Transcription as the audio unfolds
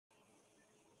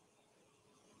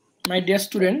My dear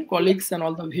student, colleagues, and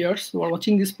all the viewers who are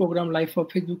watching this program live on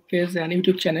Facebook page and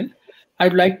YouTube channel,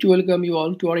 I'd like to welcome you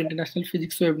all to our International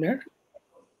Physics webinar.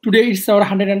 Today is our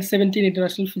 117th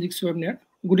International Physics webinar.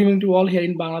 Good evening to all here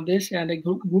in Bangladesh, and a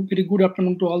very good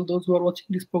afternoon to all those who are watching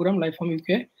this program live from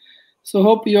UK. So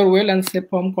hope you are well and safe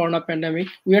from Corona pandemic.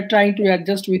 We are trying to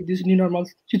adjust with this new normal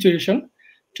situation.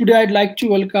 Today, I'd like to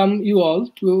welcome you all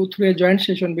through a joint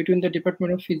session between the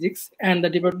Department of Physics and the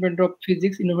Department of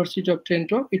Physics, University of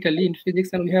Trento, Italy, in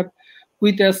physics. And we have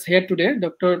with us here today,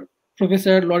 Dr.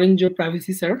 Professor Lorenzo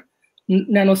Pavesi, sir,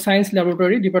 Nano-science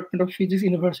Laboratory, Department of Physics,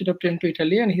 University of Trento,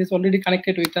 Italy, and he's already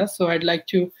connected with us. So I'd like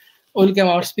to welcome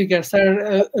our speaker,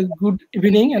 sir. Good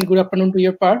evening and good afternoon to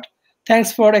your part.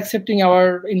 Thanks for accepting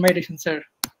our invitation, sir.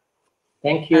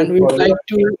 Thank you. And we would like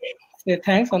to say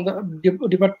thanks on the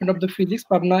Department of the Physics,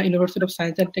 Pabna, University of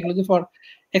Science and Technology for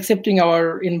accepting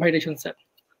our invitation, sir.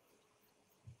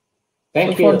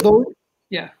 Thank you.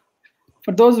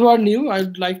 For those who are new,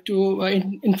 I'd like to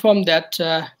inform that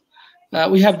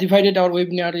we have divided our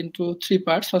webinar into 3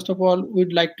 parts. First of all,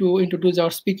 we'd like to introduce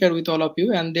our speaker with all of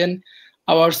you, and then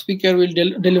our speaker will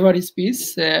deliver his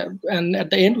piece, and at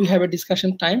the end we have a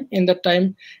discussion time. In that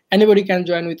time, anybody can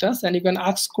join with us, and you can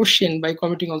ask question by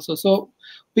commenting also. So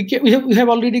we have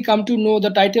already come to know the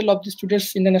title of the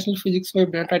today's International Physics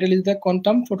webinar. Title is the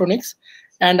Quantum Photonics,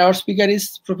 and our speaker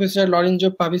is Professor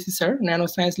Lorenzo Pavesi, sir,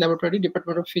 Nano-science Laboratory,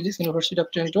 Department of Physics, University of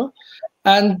Trento.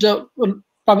 And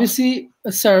Pavesi,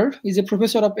 sir, is a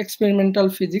professor of experimental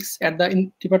physics at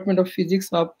the Department of Physics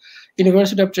of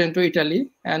University of Trento, Italy,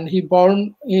 and he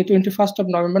born on 21st of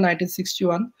November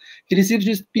 1961. He received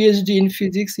his PhD in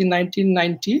physics in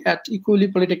 1990 at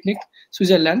Ecole Polytechnic,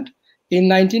 Switzerland. In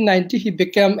 1990, he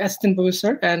became assistant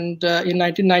professor, and in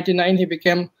 1999, he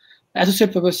became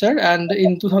associate professor, and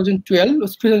in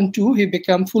 2002, he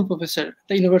became full professor at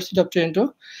the University of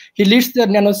Trento. He leads the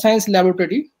Nano-science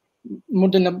Laboratory, more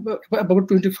than about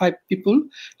 25 people,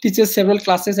 teaches several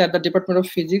classes at the Department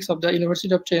of Physics of the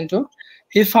University of Trento.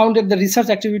 He founded the research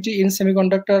activity in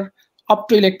semiconductor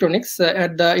optoelectronics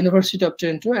at the University of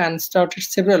Trento and started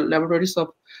several laboratories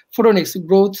of photonics,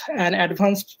 growth, and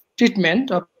advanced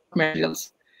treatment of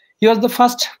materials. He was the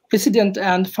first president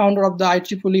and founder of the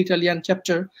IEEE Italian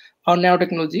chapter on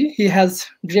nanotechnology. He has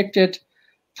directed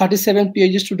 37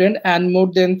 PhD students and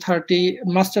more than 30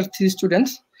 master thesis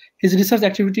students. His research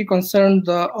activity concerned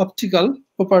the optical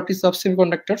properties of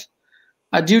semiconductors.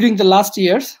 During the last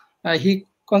years, he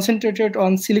concentrated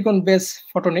on silicon-based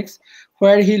photonics,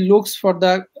 where he looks for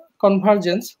the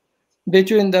convergence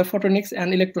between the photonics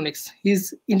and electronics. He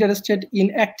is interested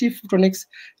in active photonics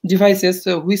devices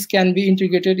which can be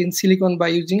integrated in silicon by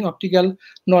using optical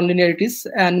nonlinearities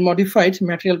and modified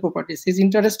material properties. His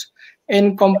interest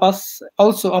encompasses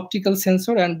also optical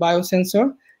sensor and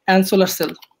biosensor and solar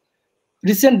cell.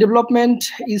 Recent development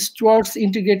is towards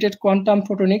integrated quantum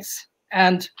photonics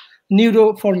and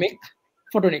neuroformic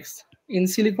photonics. In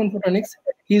silicon photonics,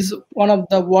 he is one of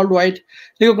the worldwide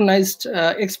recognized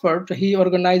experts. He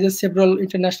organizes several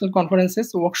international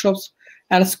conferences, workshops,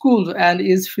 and schools, and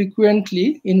is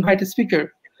frequently invited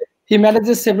speaker. He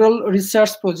manages several research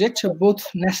projects, both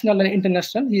national and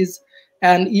international. He is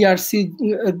an ERC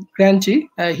grantee.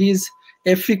 He is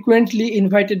a frequently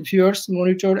invited viewers,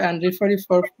 monitor, and referee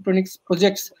for photonics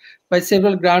projects by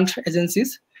several grant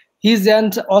agencies. He is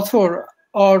an author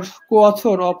or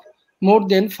co-author of more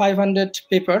than 500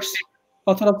 papers,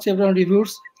 author of several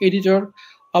reviews, editor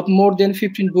of more than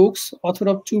 15 books, author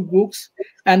of 2 books,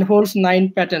 and holds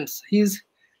 9 patents. He is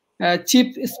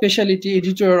chief specialty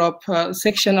editor of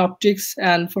section Optics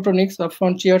and Photonics of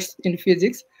Frontiers in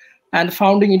Physics, and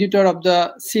founding editor of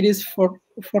the series for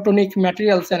Photonic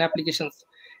Materials and Applications,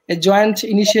 a joint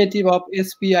initiative of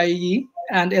SPIE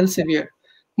and Elsevier.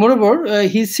 Moreover,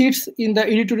 he sits in the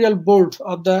editorial board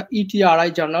of the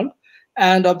ETRI journal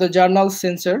and of the journal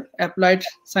Sensor Applied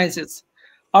Sciences,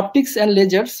 Optics and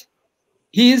Lasers.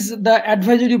 He is the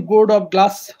advisory board of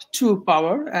Glass 2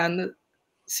 Power and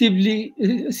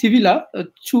Civila,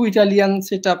 2 Italian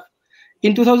setup.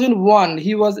 In 2001,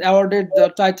 he was awarded the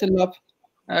title of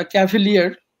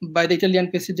Cavalier by the Italian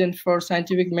president for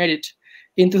scientific merit.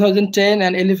 In 2010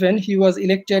 and 11, he was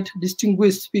elected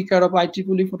Distinguished Speaker of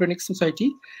IEEE Photonics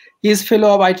Society. He is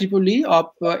Fellow of IEEE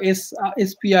of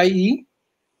SPIE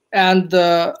and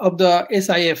of the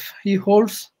SIF. He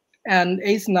holds an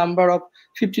H number of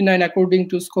 59 according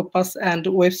to Scopus and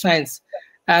Web Science,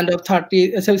 and of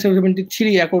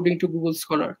 73 according to Google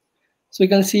Scholar. So you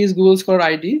can see his Google Scholar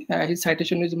ID. His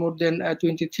citation is more than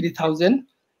 23,000,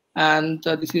 and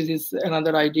this is his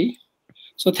another ID.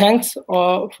 So thanks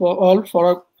for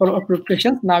your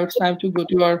patience. Now it's time to go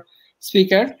to our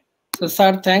speaker. So,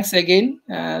 sir, thanks again.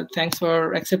 Thanks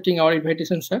for accepting our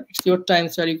invitation, sir. It's your time,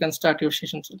 sir. You can start your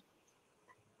session, sir.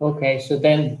 Okay, so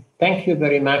then thank you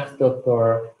very much,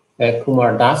 Dr.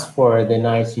 Kumar Das, for the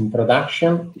nice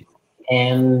introduction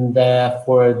and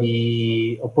for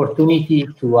the opportunity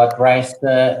to address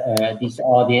this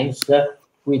audience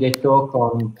with a talk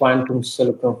on quantum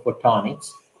silicon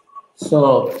photonics.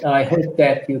 So I hope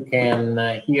that you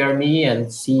can hear me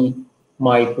and see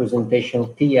my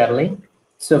presentation clearly.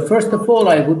 So first of all,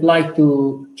 I would like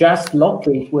to just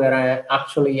locate where I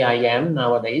am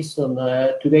nowadays. So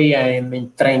today I am in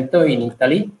Trento in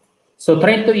Italy. So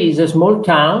Trento is a small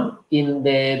town in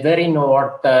the very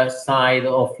north side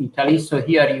of Italy. So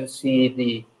here you see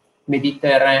the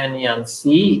Mediterranean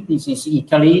Sea. This is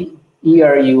Italy.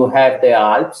 Here you have the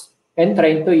Alps, and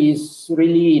Trento is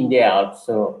really in the Alps.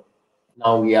 So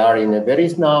now we are in a very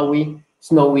snowy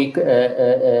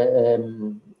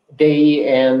day,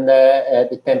 and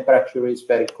the temperature is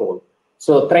very cold.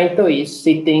 So Trento is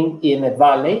sitting in a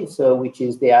valley, so which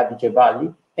is the Adige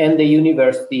Valley, and the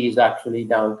university is actually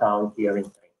downtown here in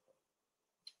Trento.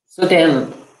 So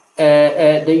then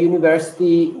the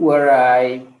university where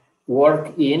I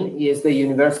work in is the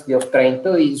University of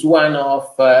Trento. Is one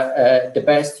of the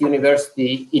best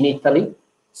university in Italy.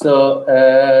 So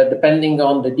depending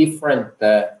on the different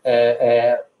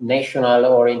national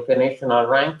or international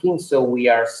rankings, so we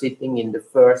are sitting in the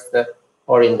first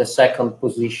or in the second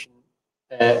position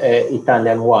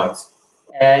Italian-wise.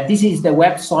 This is the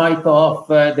website of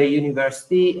the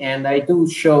university, and I do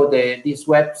show this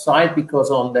website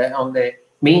because on the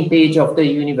main page of the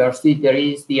university there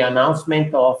is the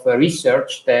announcement of a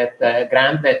research that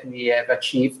grant that we have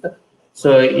achieved.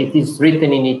 So it is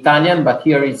written in Italian, but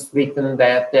here it's written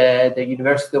that the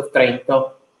University of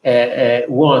Trento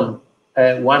won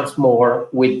once more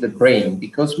with the brain,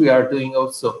 because we are doing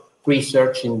also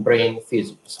research in brain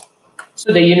physics.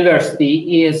 So the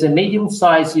university is a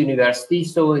medium-sized university.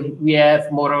 So we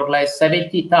have more or less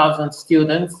 70,000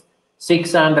 students,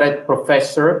 600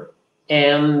 professors,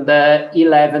 and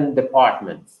 11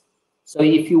 departments. So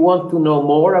if you want to know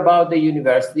more about the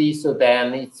university, so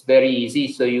then it's very easy.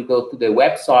 So you go to the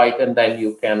website and then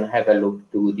you can have a look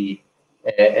to the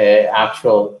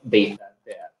actual data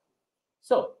there.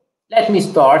 So let me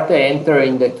start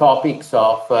entering the topics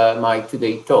of my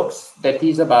today talks. That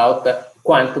is about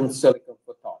quantum silicon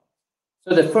photonics.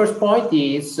 So the first point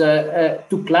is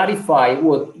to clarify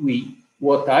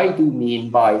what I do mean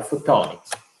by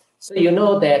photonics. So you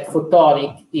know that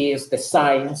photonics is the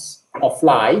science of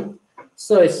light.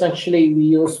 So essentially, we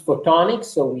use photonics.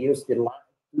 So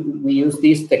we use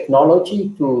this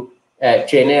technology to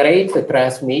generate,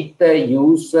 transmit,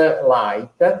 use light,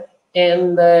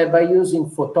 and by using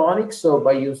photonics, so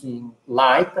by using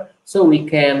light, so we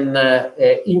can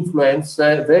influence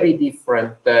very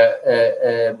different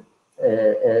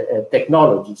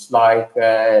technologies like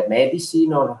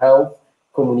medicine or health,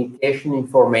 communication,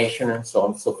 information, and so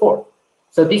on and so forth.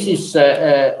 So this is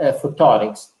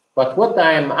photonics. But what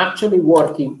I am actually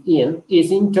working in is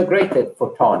integrated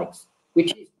photonics,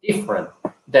 which is different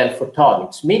than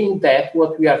photonics, meaning that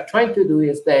what we are trying to do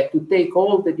is that to take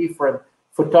all the different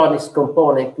photonics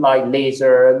components like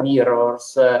laser,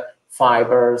 mirrors,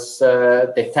 fibers,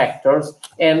 detectors,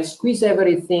 and squeeze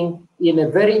everything in a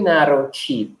very narrow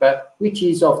chip, which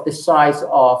is of the size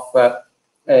of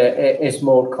a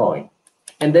small coin.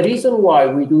 And the reason why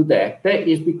we do that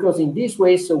is because in this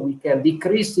way, so we can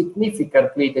decrease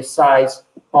significantly the size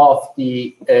of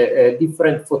the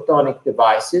different photonic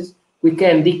devices. We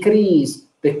can decrease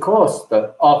the cost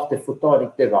of the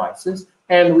photonic devices,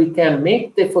 and we can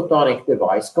make the photonic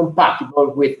device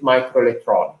compatible with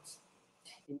microelectronics.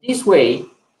 In this way,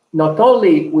 not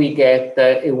only we get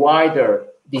a wider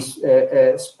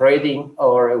spreading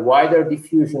or a wider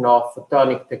diffusion of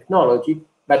photonic technology,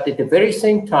 but at the very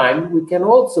same time, we can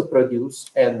also produce,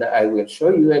 and I will show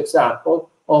you an example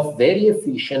of very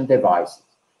efficient devices.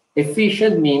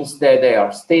 Efficient means that they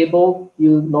are stable.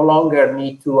 You no longer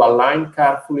need to align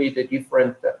carefully the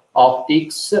different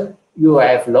optics. You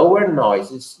have lower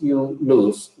noises. You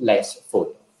lose less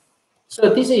photon. So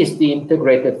this is the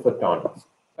integrated photonics.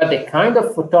 But the kind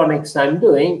of photonics I'm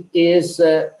doing is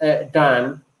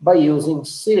done by using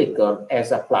silicon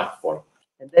as a platform.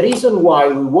 And the reason why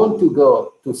we want to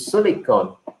go to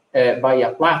silicon by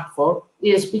a platform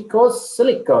is because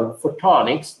silicon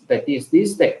photonics, that is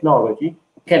this technology,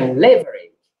 can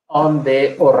leverage on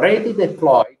the already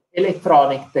deployed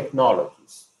electronic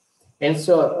technologies, and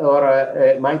so, or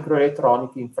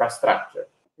microelectronic infrastructure.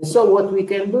 And so what we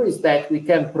can do is that we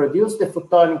can produce the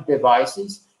photonic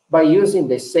devices by using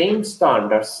the same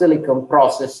standard silicon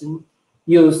processing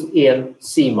used in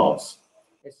CMOS.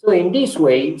 So in this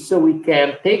way, so we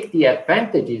can take the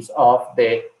advantages of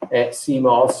the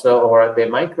CMOS or the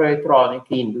microelectronic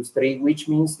industry, which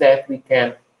means that we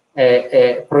can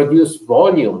produce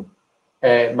volume,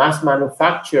 mass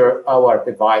manufacture our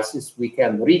devices, we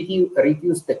can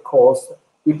reduce the cost,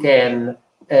 we can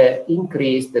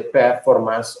increase the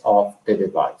performance of the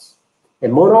device.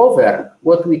 And moreover,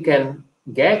 what we can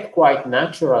get quite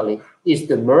naturally is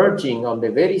the merging on the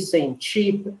very same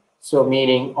chip, so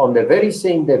meaning on the very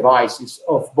same devices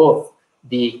of both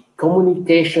the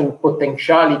communication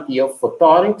potentiality of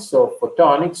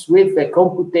photonics with the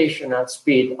computational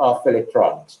speed of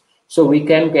electronics. So we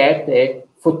can get a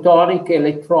photonic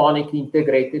electronic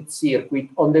integrated circuit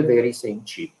on the very same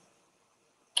chip.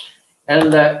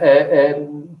 And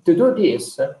to do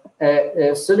this,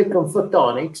 silicon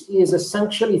photonics is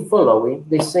essentially following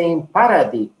the same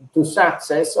paradigm to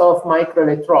success of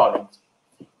microelectronics.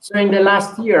 So in the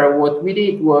last year, what we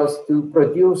did was to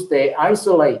produce the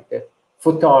isolated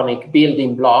photonic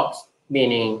building blocks,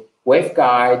 meaning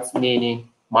waveguides, meaning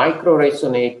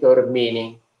microresonator,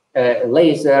 meaning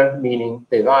laser, meaning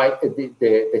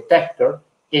the detector.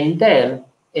 And then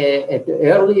at the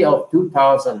early of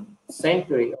 2000th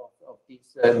century of this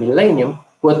millennium,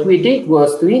 what we did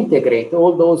was to integrate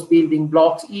all those building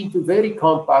blocks into very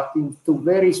compact, into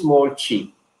very small chip.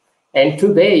 And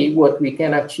today, what we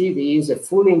can achieve is a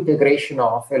full integration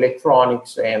of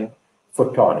electronics and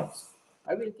photonics.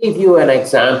 I will give you an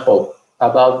example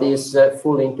about this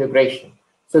full integration.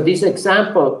 So this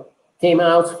example came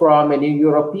out from a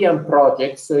European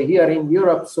project. So here in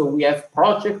Europe, so we have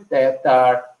projects that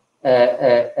are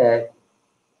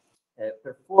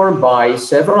performed by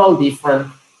several different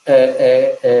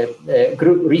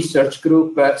research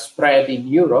groups spread in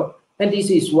Europe. And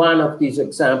this is one of these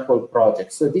example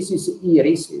projects. So this is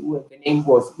IRIS, the name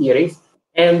was IRIS.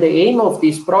 And the aim of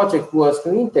this project was to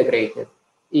integrate it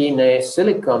in a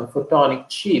silicon photonic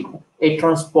chip, a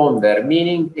transponder,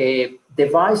 meaning a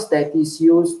device that is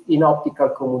used in optical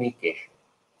communication.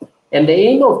 And the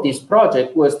aim of this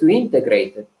project was to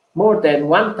integrate more than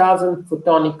 1,000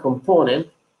 photonic components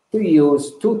to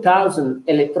use 2,000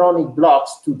 electronic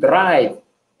blocks to drive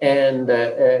and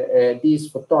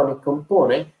these photonic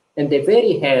components, and the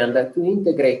very hand to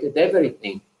integrate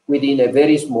everything within a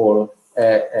very small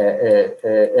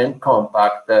and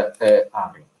compact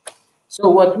area. So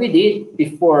what we did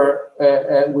before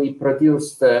we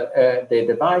produced the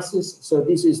devices, so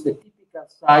this is the typical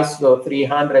size, so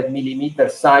 300 millimeter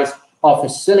size of a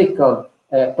silicon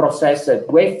processed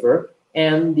wafer,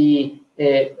 and the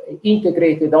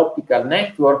integrated optical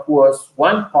network was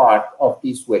one part of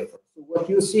this wafer. So what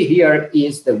you see here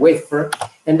is the wafer,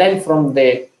 and then from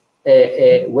the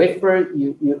wafer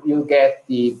you get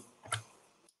the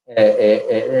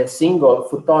single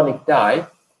photonic die.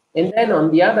 And then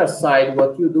on the other side,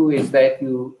 what you do is that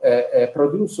you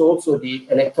produce also the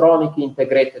electronic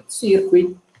integrated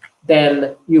circuit.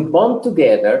 Then you bond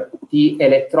together the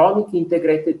electronic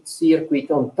integrated circuit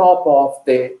on top of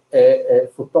the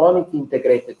photonic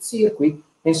integrated circuit.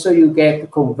 And so you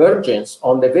get convergence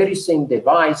on the very same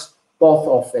device, both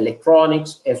of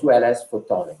electronics as well as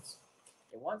photonics.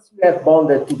 And once you have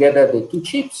bonded together the two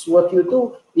chips, what you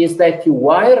do is that you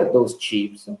wire those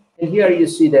chips. And here you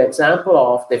see the example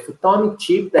of the photonic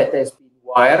chip that has been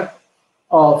wired,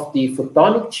 of the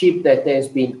photonic chip that has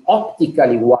been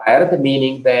optically wired,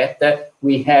 meaning that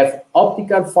we have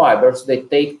optical fibers that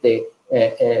take the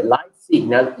light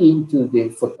signal into the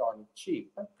photonic chip.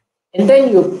 And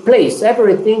then you place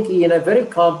everything in a very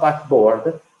compact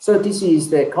board. So this is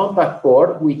the compact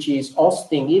board, which is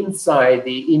hosting inside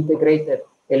the integrated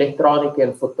electronic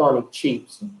and photonic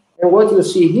chips. And what you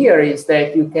see here is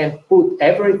that you can put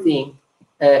everything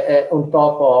on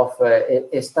top of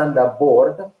a standard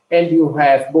board, and you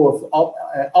have both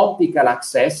optical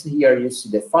access, here you see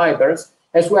the fibers,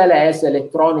 as well as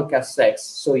electronic access.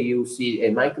 So you see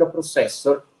a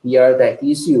microprocessor here that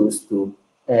is used to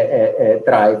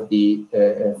drive the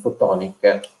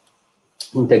photonic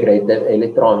integrated,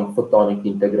 electronic photonic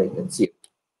integrated circuit.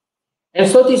 And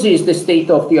so this is the state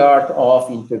of the art of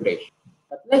integration.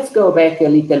 But let's go back a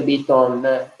little bit on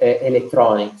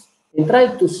electronics and try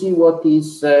to see what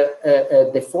is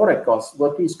the forecast,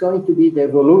 what is going to be the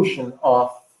evolution of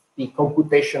the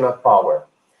computational power.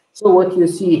 So what you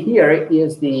see here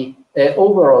is the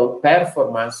overall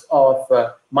performance of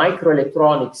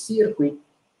microelectronic circuit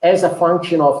as a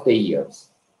function of the years.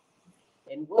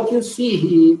 And what you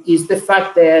see is the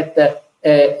fact that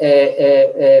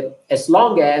as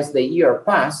long as the year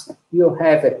passes, you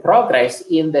have a progress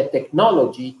in the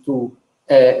technology to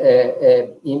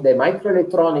in the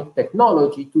microelectronic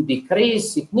technology to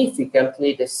decrease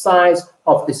significantly the size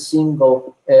of the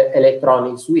single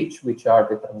electronic switch, which are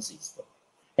the transistors.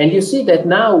 And you see that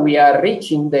now we are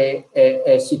reaching the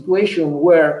situation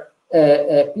where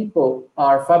people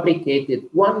are fabricated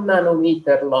 1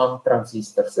 nanometer long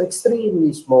transistors,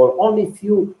 extremely small, only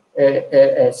few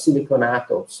silicon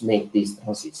atoms make this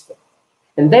transistor.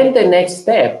 And then the next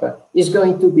step is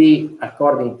going to be,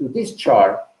 according to this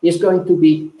chart, is going to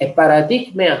be a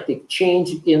paradigmatic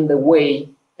change in the way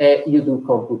you do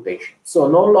computation. So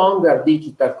no longer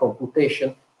digital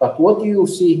computation, but what you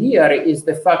see here is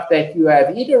the fact that you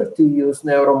have either to use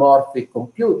neuromorphic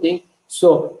computing,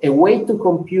 so a way to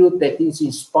compute that is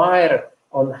inspired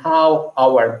on how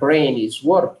our brain is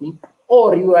working,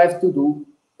 or you have to do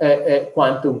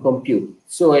quantum computing.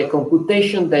 So a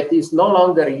computation that is no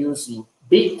longer using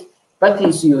bit, but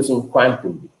is using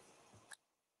quantum bit.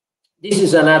 This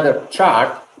is another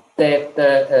chart that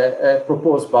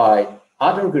proposed by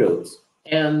other groups.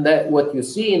 And what you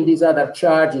see in this other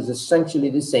chart is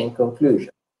essentially the same conclusion.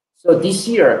 So this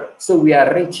year, we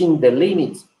are reaching the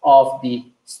limits of the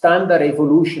standard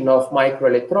evolution of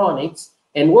microelectronics.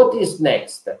 And what is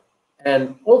next?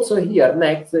 And also here,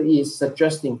 next is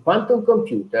suggesting quantum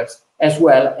computers as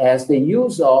well as the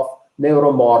use of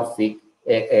neuromorphic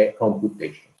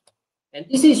computation. And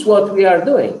this is what we are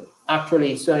doing.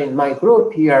 Actually, so in my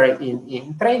group here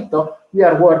in Trento, we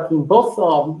are working both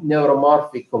on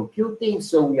neuromorphic computing.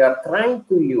 So we are trying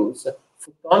to use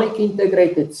photonic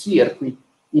integrated circuit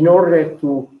in order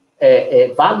to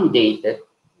validate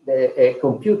the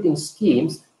computing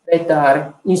schemes that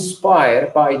are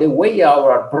inspired by the way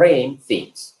our brain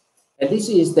thinks. And this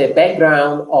is the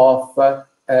background of,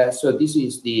 so this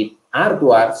is the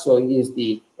hardware, so it is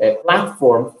the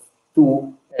platform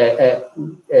to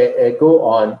go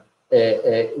on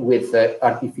with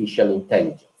artificial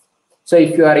intelligence. So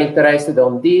if you are interested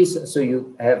on this, so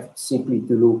you have simply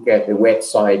to look at the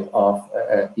website of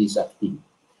this activity.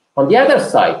 On the other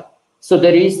side, so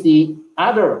there is the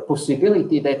other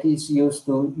possibility that is used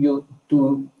to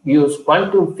use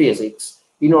quantum physics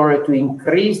in order to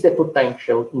increase the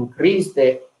potential, increase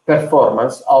the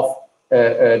performance of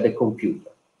the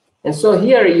computer. And so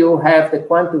here you have the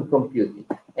quantum computing.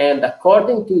 And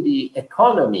according to the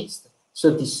economist,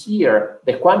 so this year,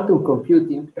 the quantum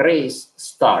computing race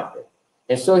started.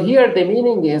 And so here the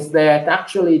meaning is that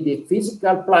actually the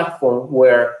physical platform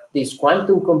where this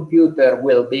quantum computer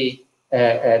will be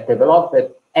developed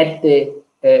at the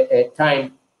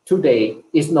time today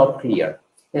is not clear.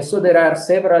 And so there are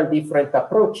several different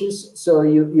approaches. So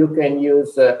you can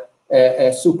use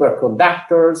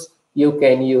superconductors, you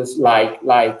can use like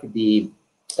the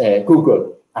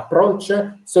Google approach,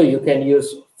 so you can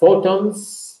use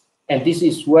photons, and this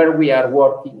is where we are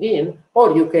working in,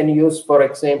 or you can use, for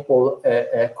example,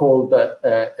 cold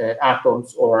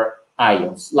atoms or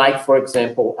ions, like, for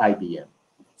example, IBM.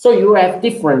 So you have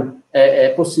different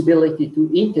possibility to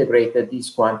integrate this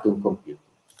quantum computing.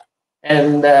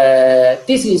 And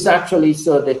this is actually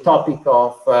the topic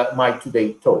of my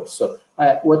today's talk. So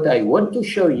what I want to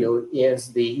show you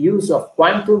is the use of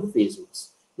quantum physics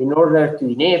in order to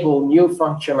enable new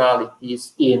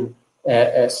functionalities in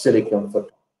silicon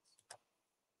photonics.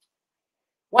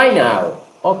 Why now?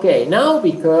 Okay, now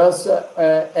because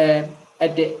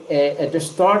at the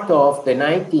start of the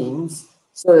 19th,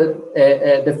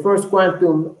 the first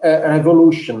quantum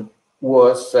revolution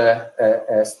was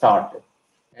started.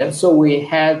 And so we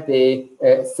had the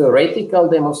theoretical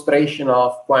demonstration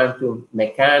of quantum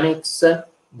mechanics, and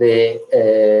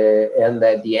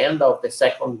at the end of the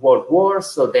Second World War,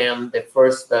 so then the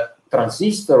first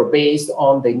transistor based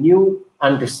on the new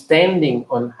understanding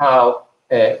on how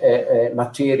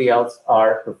materials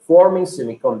are performing,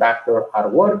 semiconductors are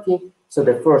working. So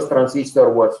the first transistor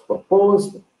was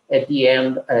proposed. At the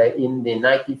end, in the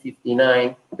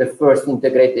 1959, the first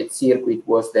integrated circuit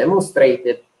was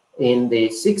demonstrated. In the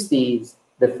 60s,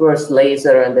 the first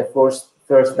laser and the first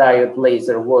diode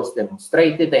laser was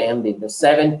demonstrated, and in the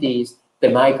 70s, the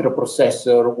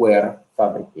microprocessor were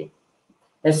fabricated.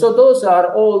 And so those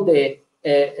are all the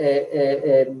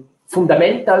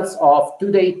fundamentals of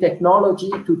today's technology,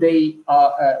 today's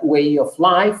way of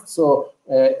life. So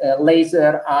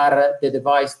laser are the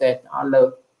device that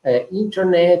allow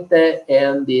internet,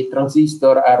 and the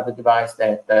transistor are the device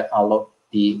that allow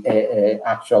the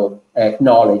actual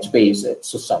knowledge-based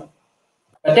society.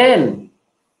 But then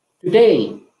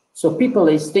today, so people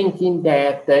is thinking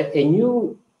that a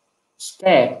new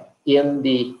step in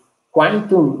the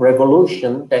quantum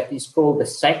revolution that is called the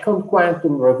second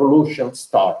quantum revolution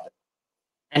started.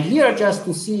 And here just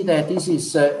to see that this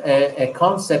is a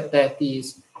concept that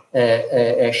is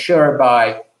shared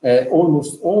by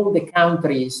almost all the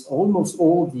countries, almost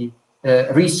all the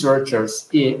researchers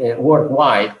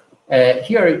worldwide.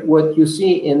 Here, what you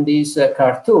see in this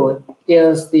cartoon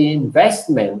is the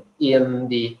investment in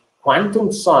the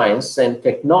quantum science and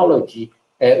technology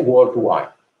worldwide.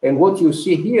 And what you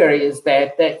see here is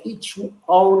that each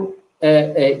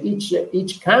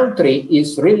country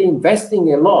is really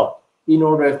investing a lot in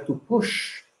order to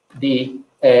push the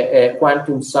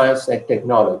quantum science and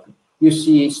technology. You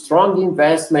see strong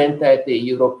investment at the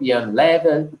European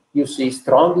level. You see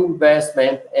strong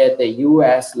investment at the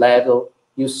US level.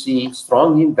 You see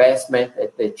strong investment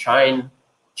at the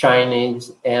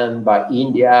Chinese and by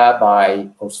India, by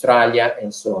Australia,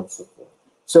 and so on and so forth.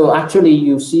 So actually,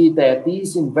 you see that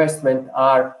these investments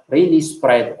are really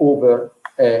spread over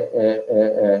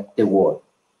the world.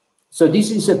 So this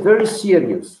is a very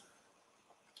serious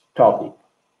topic.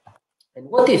 And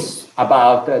what is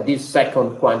about this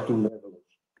second quantum revolution?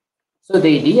 So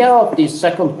the idea of this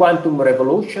second quantum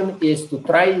revolution is to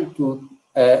try to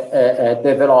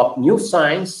develop new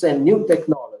science and new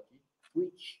technology,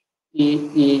 which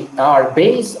are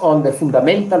based on the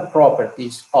fundamental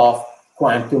properties of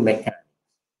quantum mechanics.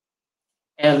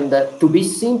 And to be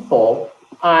simple,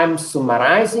 I'm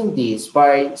summarizing this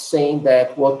by saying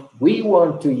that what we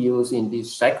want to use in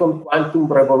this second quantum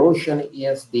revolution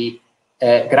is the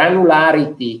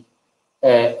granularity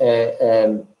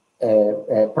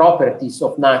properties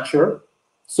of nature.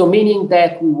 So meaning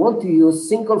that we want to use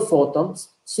single photons,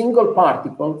 single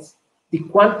particles, the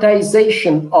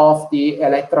quantization of the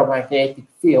electromagnetic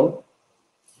field.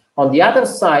 On the other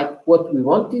side, what we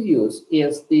want to use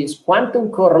is this quantum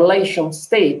correlation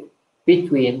state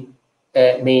between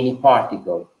many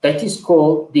particles. That is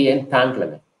called the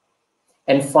entanglement.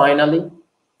 And finally,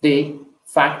 the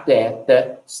fact that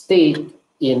the state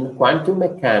in quantum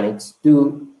mechanics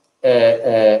do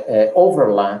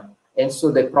overlap, and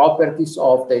so the properties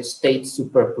of the state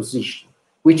superposition,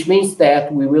 which means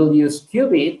that we will use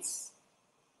qubits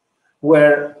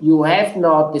where you have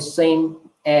not the same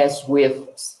as with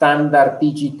standard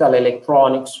digital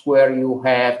electronics, where you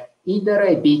have either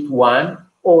a bit 1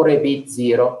 or a bit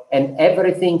 0, and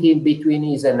everything in between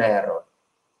is an error.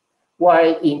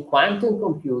 While in quantum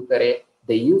computing,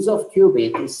 the use of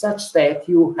qubit is such that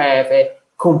you have a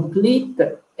complete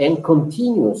and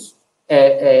continuous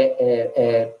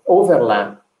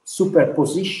overlap,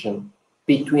 superposition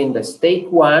between the state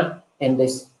 1 and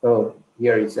this, oh,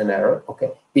 here is an error,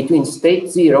 okay, between state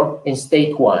 0 and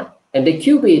state 1. And the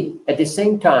qubit at the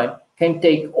same time can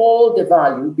take all the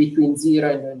value between 0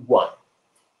 and 1.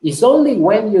 It's only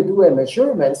when you do a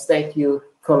measurements that you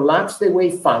collapse the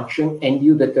wave function and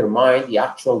you determine the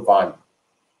actual value.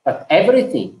 But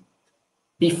everything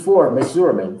before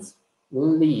measurements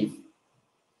will live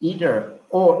either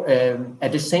or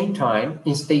at the same time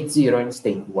in state 0 and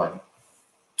state 1.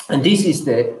 And this is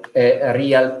the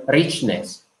real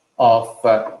richness of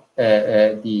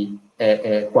the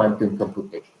quantum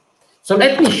computation. So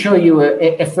let me show you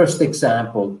a first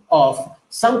example of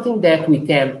something that we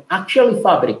can actually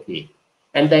fabricate,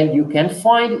 and then you can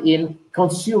find in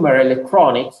consumer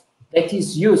electronics that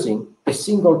is using the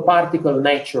single particle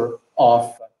nature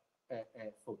of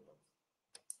photons.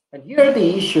 And here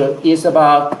the issue is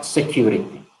about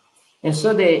security. And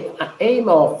so the aim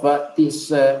of this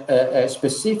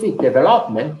specific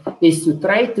development is to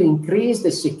try to increase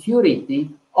the security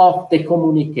of the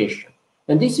communication.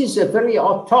 And this is a very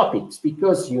hot topic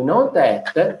because you know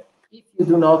that if you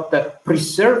do not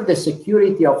preserve the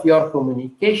security of your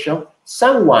communication,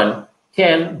 someone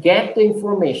can get the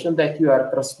information that you are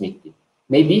transmitting,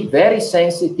 maybe very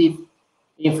sensitive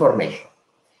information.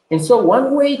 And so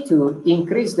one way to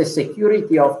increase the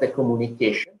security of the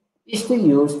communication is to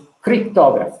use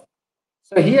cryptography.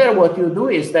 So here what you do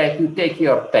is that you take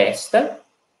your text,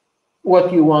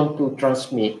 what you want to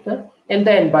transmit, and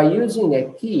then by using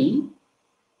a key,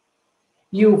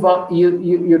 you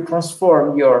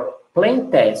transform your plain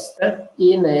text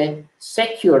in a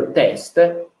secure text,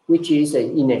 which is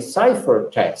in a cipher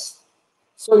text.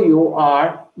 So you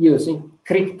are using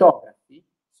cryptography.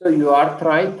 So you are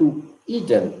trying to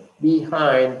hidden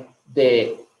behind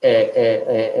the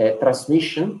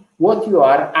transmission what you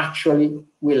are actually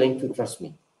willing to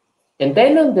transmit. And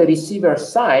then on the receiver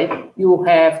side, you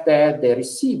have that the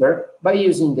receiver, by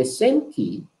using the same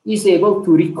key, is able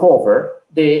to recover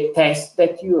the text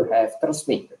that you have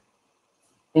transmitted.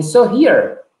 And so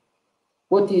here,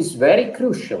 what is very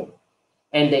crucial,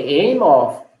 and the aim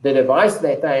of the device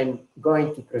that I'm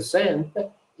going to present,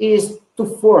 is to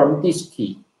form this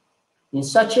key in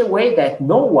such a way that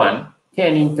no one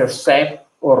can intercept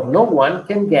or no one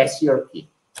can guess your key.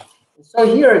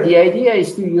 So here the idea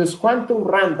is to use quantum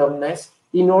randomness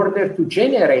in order to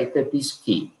generate this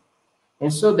key.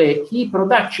 And so the key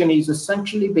production is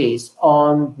essentially based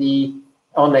on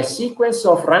a sequence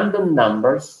of random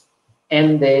numbers,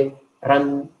 and the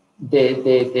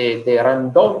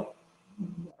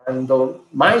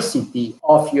randomicity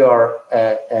of your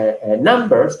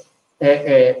numbers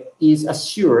is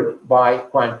assured by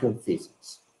quantum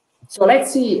physics. So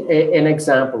let's see an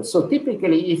example. So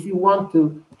typically, if you want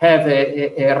to have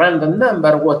a random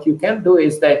number, what you can do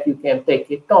is that you can take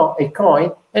a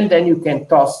coin, and then you can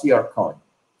toss your coin.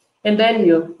 And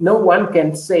then no one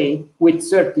can say with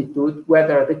certitude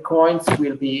whether the coins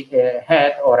will be a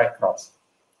head or a cross,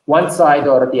 one side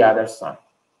or the other side.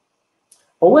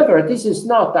 However, this is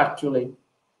not actually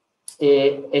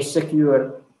a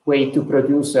secure way to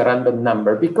produce a random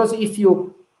number, because if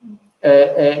you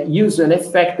use an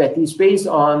effect that is based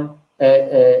on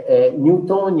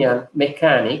Newtonian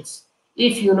mechanics,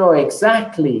 if you know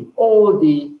exactly all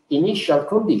the initial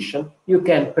conditions, you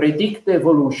can predict the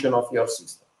evolution of your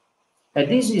system. And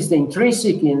this is the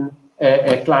intrinsic in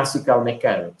classical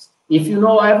mechanics. If you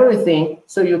know everything,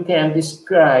 so you can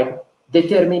describe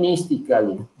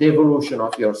deterministically the evolution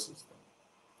of your system.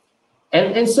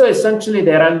 And so essentially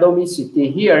the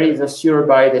randomicity here is assured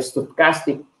by the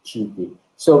stochasticity.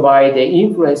 So by the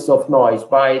influence of noise,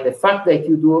 by the fact that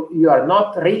you are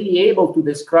not really able to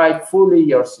describe fully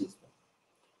your system.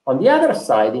 On the other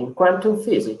side, in quantum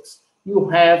physics, you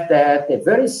have that a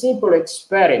very simple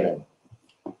experiment,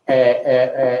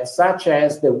 such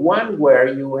as the one where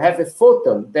you have a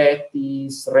photon that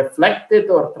is reflected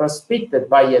or transmitted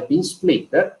by a beam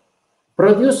splitter,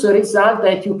 produce a result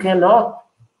that you cannot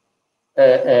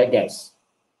guess.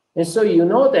 And so you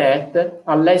know that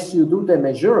unless you do the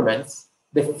measurements,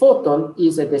 the photon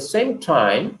is at the same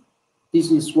time,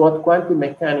 this is what quantum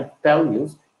mechanics tell you,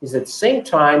 is at the same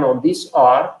time on this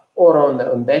R or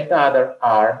on that other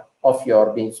R of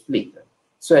your beam splitter.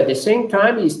 So at the same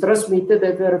time, it's transmitted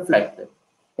and reflected.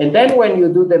 And then when you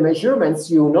do the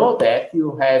measurements, you know that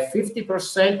you have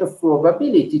 50% of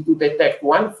probability to detect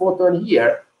one photon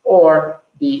here or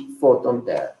the photon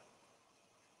there.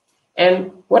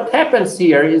 And what happens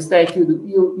here is that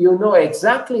you know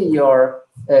exactly your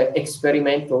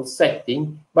experimental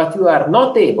setting, but you are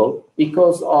not able,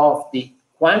 because of the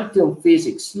quantum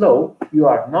physics law, you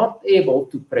are not able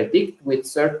to predict with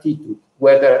certitude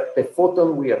whether the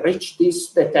photon will reach this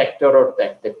detector or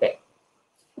that detector.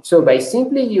 So by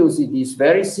simply using this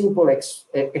very simple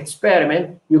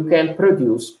experiment, you can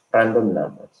produce random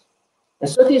numbers. And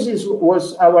so this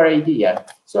was our idea.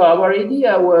 So our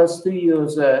idea was to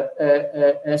use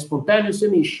a spontaneous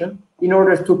emission in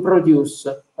order to produce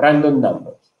random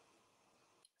numbers.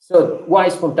 So why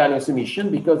spontaneous emission?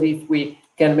 Because if we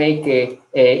can make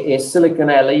a silicon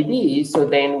LED, so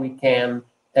then we can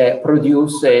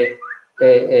produce a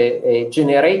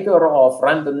generator of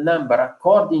random number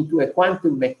according to a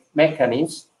quantum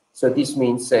mechanism. So this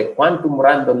means a quantum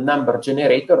random number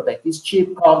generator that is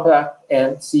cheap, compact,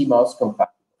 and CMOS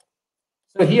compatible.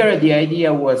 So here the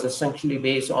idea was essentially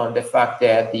based on the fact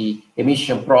that the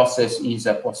emission process is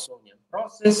a Poissonian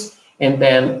process. And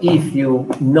then if you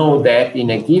know that in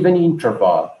a given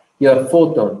interval, your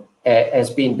photon has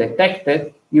been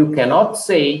detected, you cannot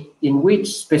say in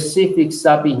which specific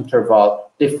subinterval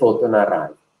the photon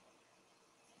arrived.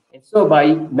 And so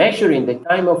by measuring the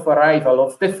time of arrival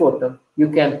of the photon, you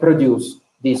can produce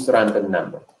this random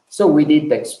number. So we did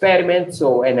the experiment,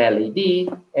 so an LED,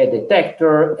 a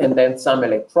detector, and then some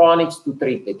electronics to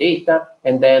treat the data,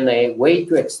 and then a way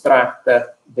to extract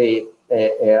the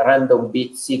random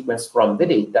bit sequence from the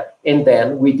data, and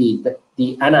then we did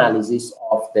the analysis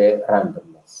of the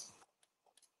randomness.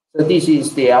 So this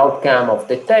is the outcome of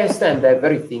the test, and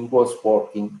everything was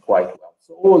working quite well.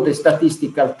 So all the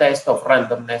statistical test of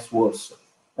randomness was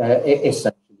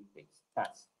essentially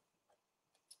passed.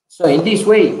 So in this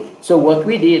way, so what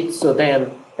we did, so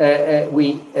then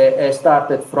we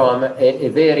started from a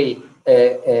very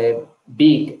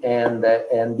big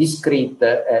and discrete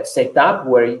setup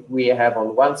where we have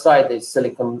on one side a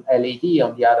silicon LED,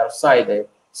 on the other side a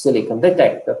silicon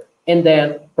detector, and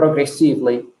then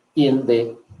progressively in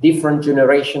the different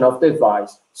generation of the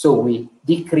device, so we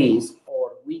decrease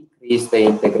or we increase the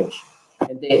integration.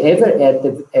 And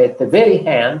at the very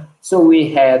end, so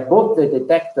we had both the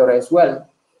detector as well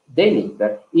the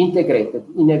emitter integrated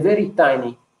in a very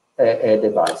tiny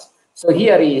device. So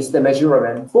here is the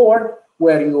measurement board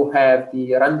where you have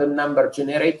the random number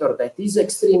generator that is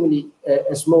extremely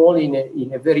small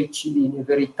in a very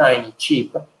tiny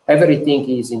chip. Everything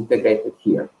is integrated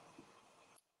here.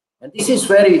 And this is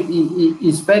very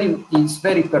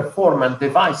performant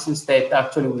devices that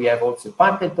actually we have also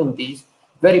patent on this,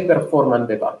 very performant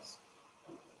device.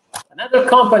 Another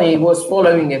company was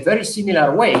following a very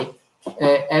similar way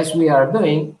as we are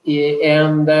doing,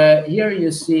 and here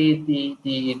you see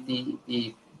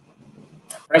the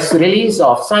press release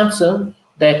of Samsung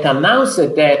that announced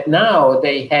that now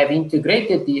they have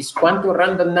integrated this quantum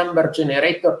random number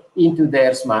generator into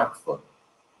their smartphone.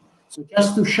 So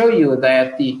just to show you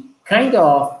that the kind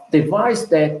of device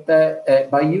that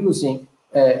by using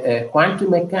quantum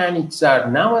mechanics are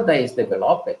nowadays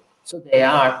developed, so they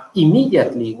are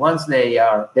immediately, once they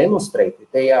are demonstrated,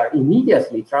 they are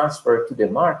immediately transferred to the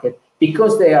market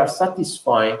because they are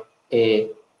satisfying a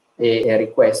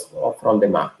request from the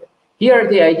market. Here,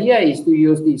 the idea is to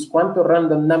use this quantum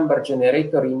random number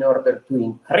generator in order to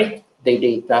encrypt the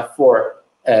data for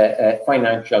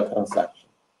financial transactions.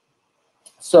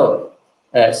 So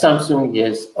Samsung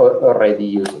is already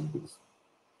using this.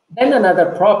 Then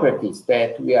another properties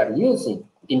that we are using,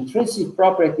 intrinsic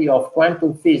property of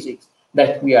quantum physics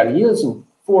that we are using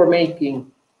for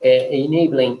making,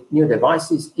 enabling new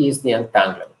devices is the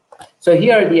entanglement. So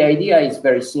here the idea is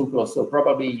very simple. So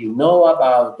probably you know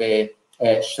about the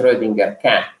Schrödinger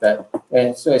cat.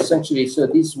 And so essentially, so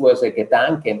this was a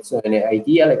Gedanken, so an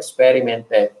ideal experiment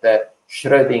that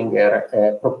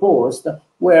Schrödinger proposed,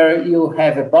 where you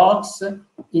have a box.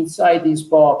 Inside this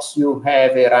box, you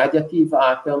have a radiative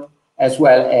atom as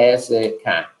well as a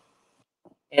cat.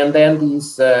 And then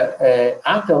this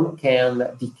atom can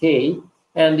decay.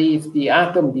 And if the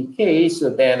atom decays, so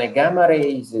then a gamma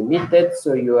ray is emitted.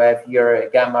 So you have here a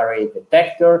gamma ray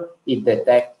detector. It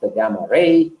detects the gamma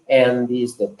ray, and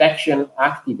this detection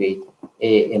activates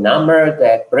a number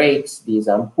that breaks this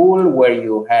ampoule where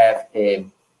you have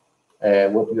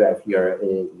what you have here,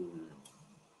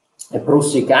 a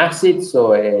prussic acid,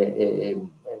 so a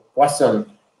Poisson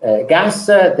gas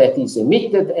that is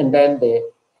emitted, and then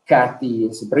the cat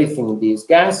is breathing this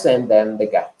gas, and then the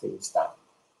cat is done.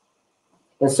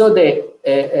 And so the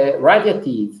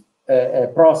radiative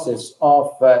process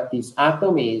of this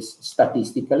atom is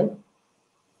statistical.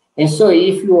 And so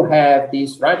if you have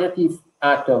this radiative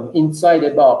atom inside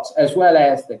a box as well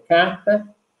as the cat,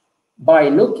 by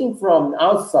looking from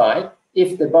outside,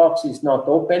 if the box is not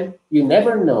open, you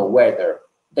never know whether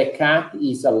the cat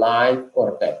is alive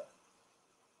or dead.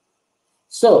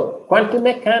 So quantum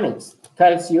mechanics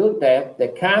tells you that the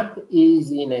cat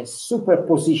is in a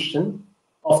superposition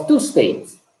of two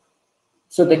states.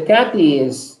 So the cat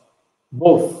is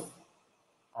both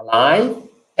alive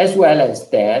as well as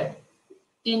dead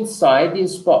inside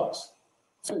this box.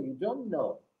 So you don't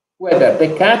know whether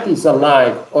the cat is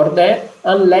alive or dead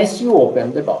unless you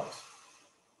open the box.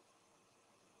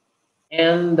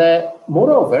 And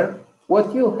moreover,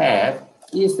 what you have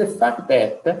is the fact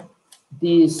that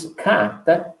this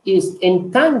cat is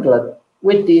entangled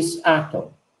with this atom.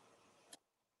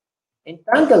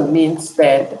 Entangled means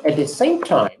that at the same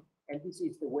time, and this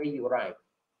is the way you write,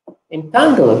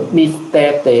 entangled means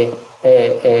that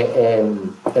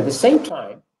at the same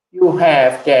time, you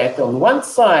have that on one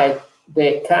side,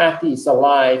 the cat is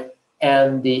alive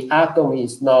and the atom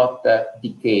is not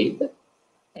decayed.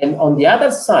 And on the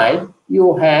other side,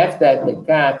 you have that the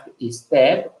cat is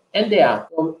dead and the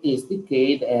atom is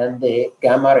decayed and the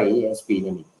gamma ray has been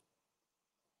emitted.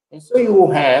 And so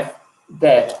you have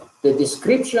that the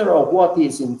description of what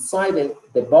is inside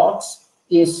the box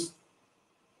is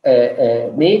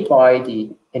made by the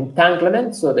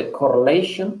entanglement, so the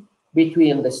correlation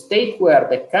between the state where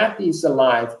the cat is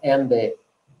alive and the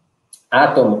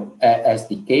atom has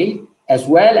decayed, as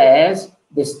well as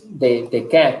the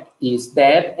cat is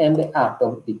dead and the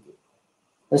atom decayed.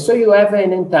 And so you have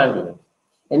an entanglement.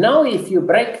 And now if you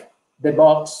break the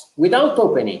box without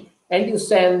opening and you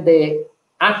send the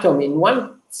atom in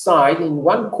one side, in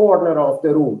one corner of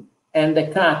the room, and the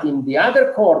cat in the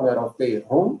other corner of the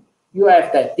room, you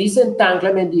have that this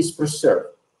entanglement is preserved,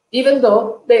 even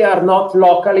though they are not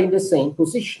local in the same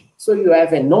position. So you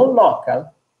have a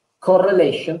non-local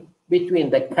correlation between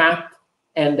the cat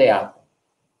and the atom.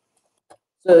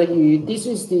 So this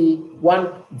is the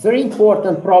one very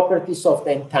important properties of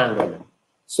the entanglement.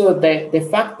 So the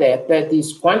fact that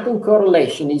this quantum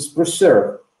correlation is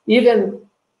preserved, even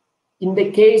in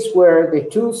the case where the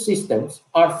two systems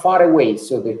are far away.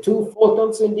 So the two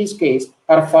photons in this case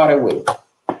are far away.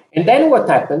 And then what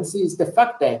happens is the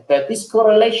fact that this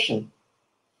correlation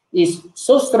is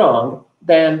so strong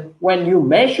that when you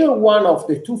measure one of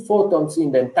the two photons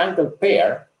in the entangled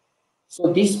pair,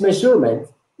 so this measurement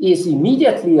is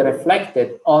immediately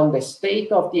reflected on the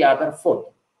state of the other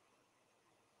photon.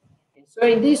 And so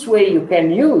in this way, you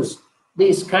can use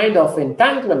this kind of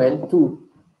entanglement to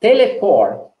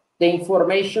teleport the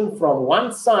information from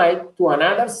one side to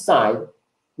another side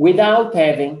without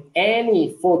having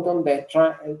any photon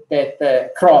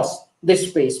that cross the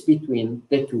space between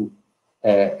the two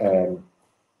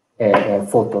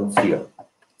photons here.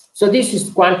 So this is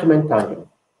quantum entanglement.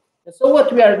 So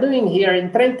what we are doing here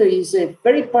in Trento is a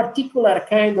very particular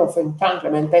kind of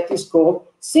entanglement that is called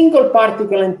single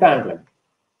particle entanglement.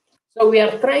 So we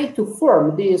are trying to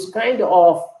form this kind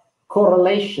of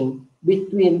correlation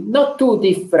between not two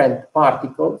different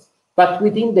particles, but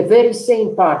within the very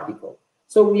same particle.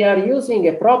 So we are using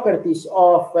a properties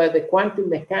of the quantum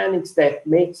mechanics that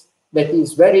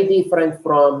is very different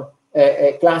from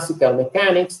classical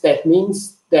mechanics. That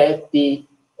means that the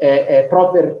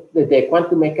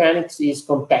quantum mechanics is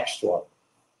contextual.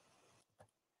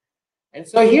 And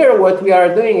so here what we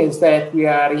are doing is that we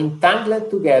are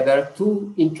entangled together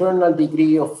two internal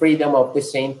degrees of freedom of the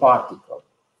same particle.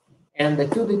 And the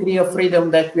 2 degrees of freedom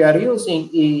that we are using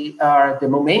are the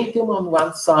momentum on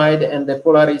one side and the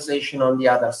polarization on the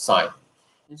other side.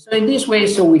 And so in this way,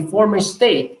 so we form a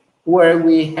state where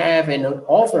we have an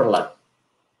overlap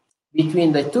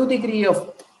between the 2 degrees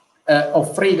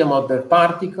of freedom of the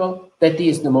particle, that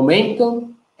is the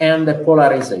momentum, and the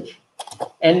polarization.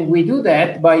 And we do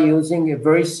that by using a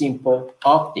very simple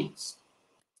optics.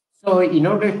 So in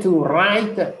order to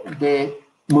write the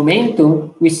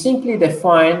momentum, we simply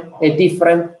define a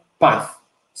different path.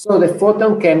 So the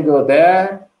photon can go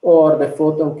there, or the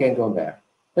photon can go there.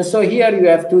 And so here you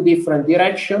have two different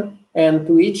directions, and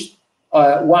to each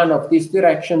one of these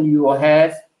directions you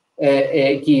have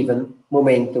a given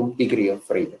momentum degree of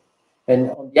freedom.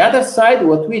 And on the other side,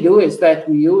 what we do is that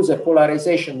we use a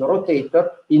polarization rotator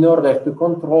in order to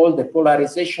control the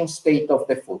polarization state of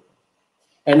the photon.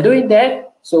 And doing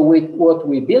that, so what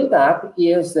we build up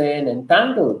is an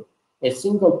entangled, a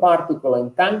single particle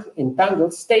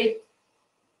entangled state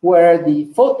where the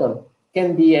photon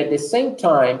can be at the same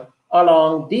time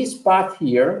along this path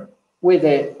here with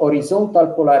a horizontal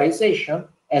polarization,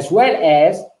 as well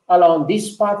as along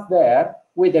this path there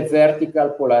with a vertical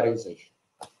polarization.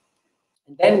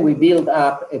 And then we build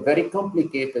up a very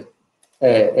complicated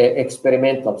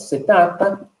experimental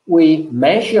setup. We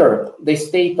measure the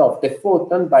state of the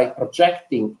photon by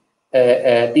projecting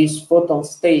this photon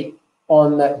state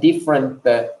on the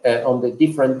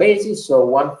different bases. So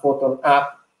one photon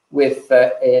up with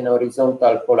an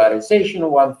horizontal polarization,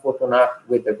 one photon up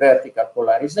with a vertical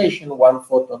polarization, one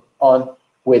photon on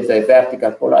with a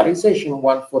vertical polarization,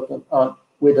 one photon on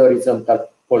with horizontal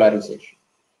polarization.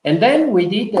 And then we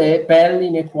did a Bell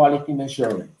inequality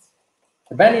measurement.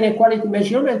 The Bell inequality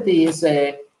measurement is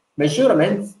a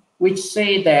measurement which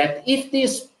say that if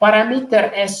this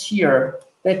parameter S here,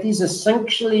 that is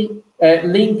essentially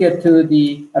linked to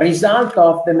the result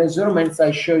of the measurements I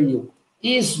show you,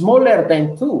 is smaller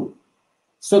than 2,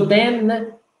 so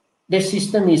then the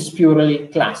system is purely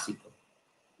classical.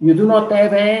 You do not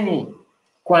have any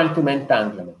quantum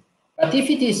entanglement. But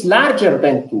if it is larger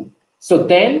than 2, so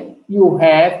then you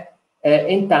have an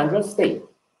entangled state.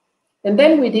 And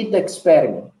then we did the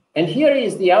experiment. And here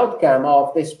is the outcome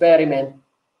of the experiment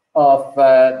of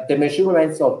the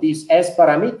measurements of this S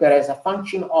parameter as a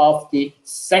function of the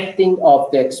setting of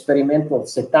the experimental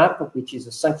setup, which is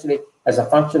essentially as a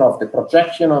function of the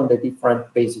projection on the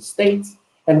different basis states.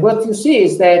 And what you see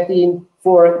is that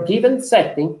for a given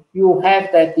setting, you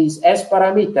have that this S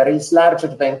parameter is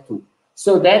larger than 2.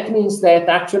 So that means that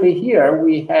actually here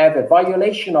we have a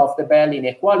violation of the Bell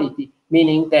inequality,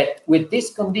 meaning that with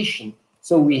this condition,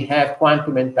 so we have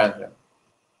quantum entanglement.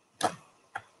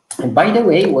 And by the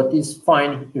way, what is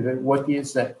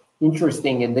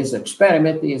interesting in this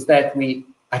experiment is that we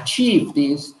achieve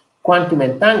this quantum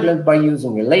entanglement by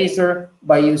using a laser,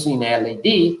 by using an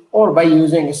LED, or by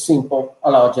using a simple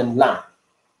halogen lamp.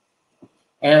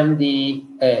 And the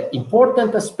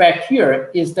important aspect here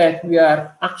is that we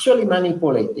are actually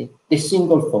manipulating the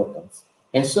single photons.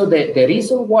 And so the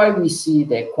reason why we see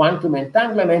the quantum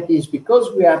entanglement is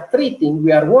because we are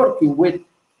working with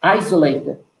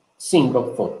isolated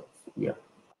single photons here.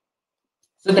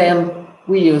 So then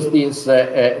we use this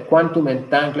quantum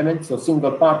entanglement, so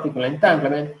single particle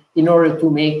entanglement, in order to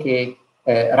make a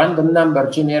random number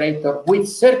generator with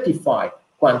certified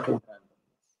quantum randomness.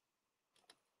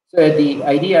 So the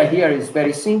idea here is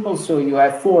very simple. So you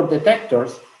have 4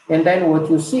 detectors, and then what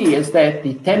you see is that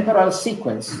the temporal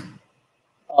sequence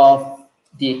of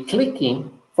the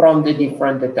clicking from the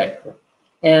different detector.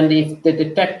 And if the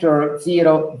detector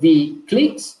 0V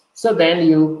clicks, so then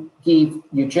you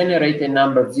generate a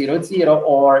number 00,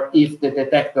 or if the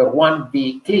detector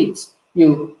 1V clicks,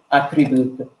 you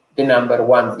attribute the number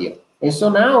 10. And so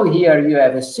now here you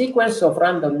have a sequence of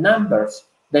random numbers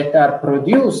that are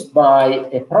produced by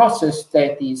a process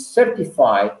that is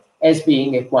certified as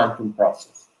being a quantum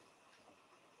process.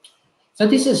 So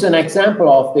this is an example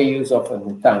of the use of an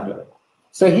entanglement.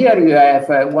 So here you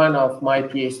have one of my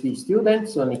PhD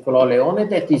students, so Nicolò Leone,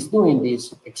 that is doing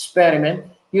this experiment.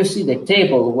 You see the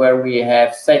table where we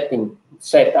have set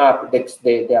up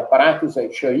the apparatus I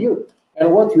show you.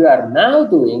 And what we are now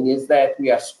doing is that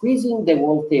we are squeezing the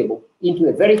whole table into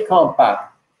a very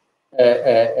compact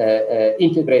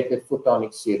integrated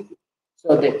photonic circuit.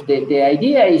 So the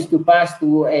idea is to pass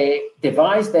to a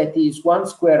device that is 1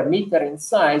 square meter in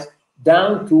size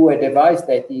down to a device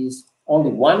that is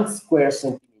only 1 square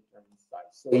centimeter in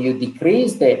size. So you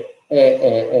decrease the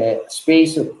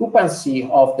space occupancy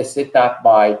of the setup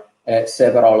by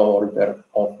several orders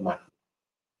of magnitude.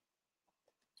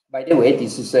 By the way,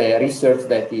 this is a research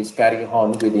that is carried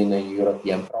on within a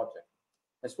European project,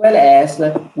 as well as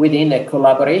within a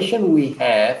collaboration we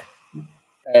have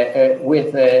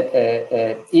with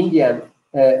Indian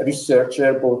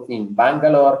researcher both in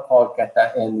Bangalore,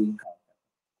 Kolkata, and in Calcutta.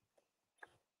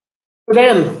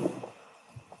 Then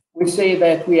we say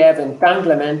that we have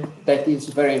entanglement that is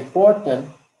very important.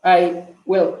 I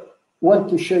will want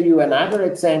to show you another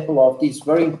example of this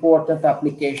very important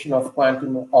application of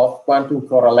quantum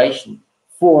correlation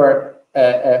for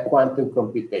quantum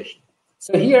computation.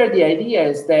 So here the idea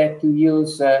is that to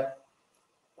use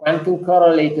quantum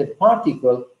correlated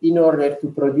particle in order to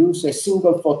produce a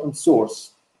single photon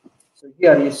source. So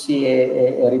here you see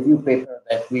a review paper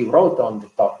that we wrote on the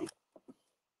topic.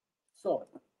 So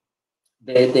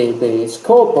the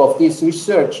scope of this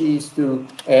research is to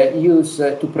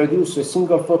to produce a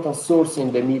single photon source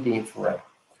in the mid-infrared.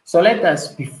 So let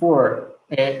us before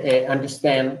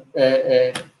understand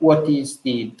what is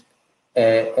the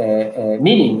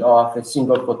meaning of a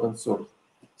single photon source.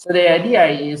 So the idea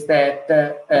is that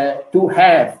to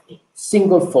have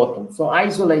single photons, so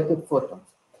isolated photons.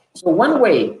 So one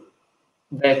way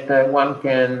that one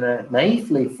can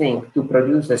naively think to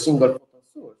produce a single photon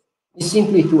source is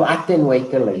simply to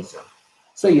attenuate a laser.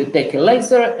 So you take a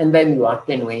laser and then you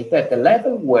attenuate at a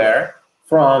level where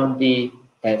from the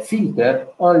filter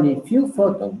only few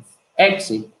photons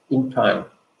exit in time.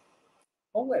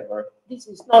 However, this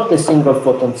is not a single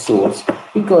photon source,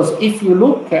 because if you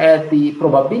look at the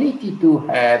probability to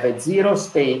have a zero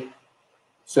state,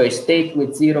 so a state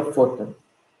with zero photon,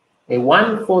 a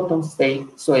one photon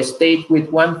state, so a state with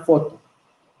one photon,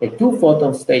 a two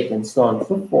photon state, and so on and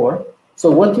so forth. So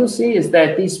what you see is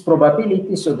that this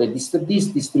probability, so this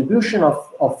distribution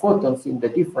of photons in the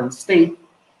different state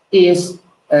is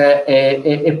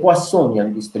a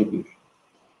Poissonian distribution.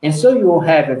 And so you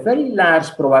have a very large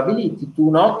probability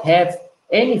to not have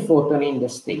any photon in the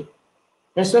state.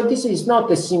 And so this is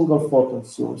not a single photon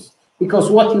source,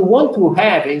 because what you want to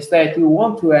have is that you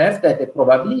want to have that the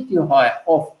probability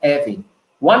of having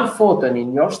one photon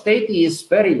in your state is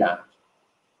very large.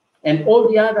 And all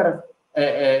the other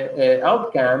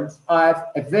outcomes have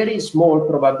a very small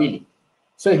probability.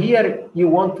 So here you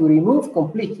want to remove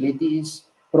completely this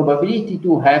probability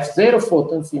to have zero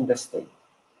photons in the state.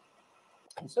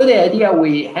 So the idea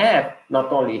we have,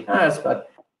 not only us, but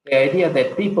the idea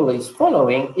that people is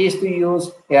following is to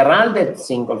use heralded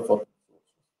single photon sources.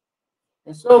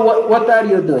 And so what are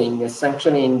you doing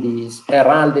essentially in these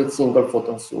heralded single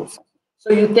photon sources?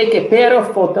 So you take a pair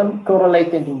of photons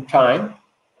correlated in time,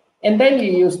 and then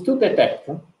you use two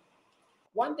detectors.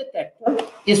 One detector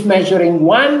is measuring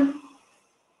one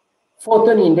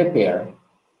photon in the pair,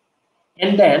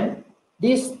 and then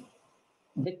this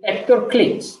detector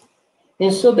clicks.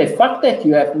 And so the fact that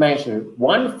you have measured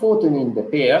one photon in the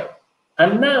pair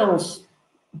announces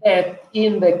that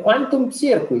in the quantum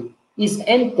circuit is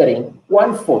entering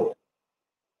one photon.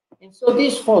 And so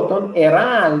this photon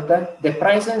heralds the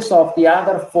presence of the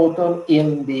other photon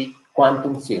in the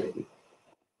quantum circuit.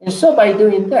 And so by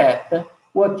doing that,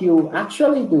 what you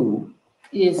actually do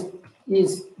is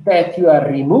that you are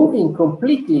removing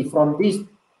completely from this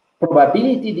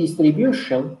probability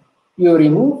distribution, you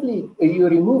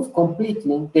remove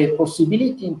completely the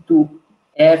possibility to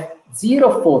have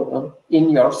zero photon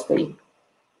in your state.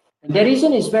 And the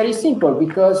reason is very simple,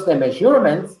 because the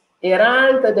measurements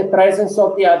herald the presence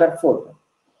of the other photon.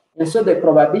 And so the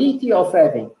probability of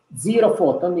having zero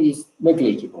photon is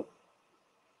negligible.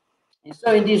 And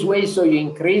so in this way, so you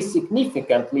increase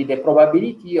significantly the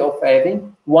probability of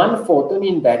having one photon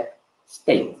in that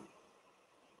state.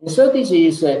 And so this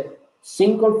is a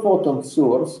single photon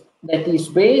source that is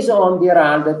based on the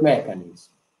heralded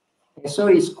mechanism. And so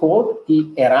it's called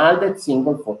the heralded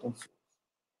single photon source.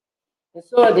 And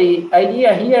so the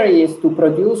idea here is to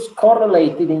produce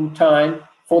correlated in time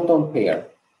photon pair.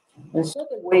 And so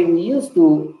the way we used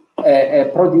to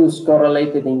produce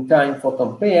correlated in time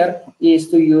photon pair is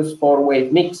to use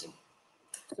four-wave mixing.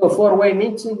 So four-wave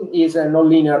mixing is a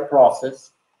nonlinear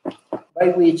process by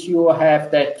which you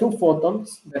have the two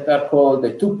photons that are called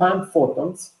the two pump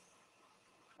photons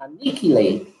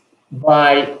annihilate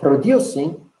by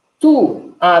producing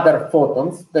two other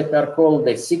photons that are called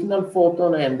the signal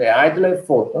photon and the idler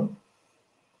photon.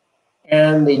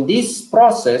 And in this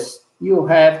process, you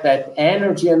have that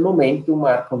energy and momentum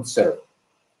are conserved.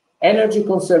 Energy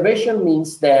conservation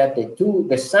means that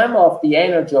the sum of the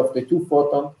energy of the two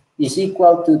photons is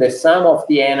equal to the sum of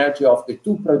the energy of the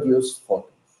two produced photons.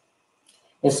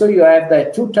 And so you have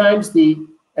that 2 times the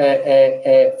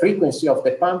frequency of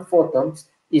the pump photons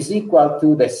is equal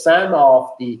to the sum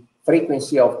of the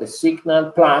frequency of the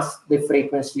signal plus the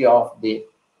frequency of the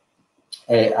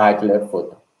idler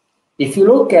photon. If you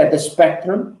look at the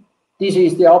spectrum, this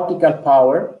is the optical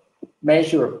power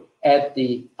measured at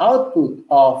the output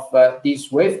of this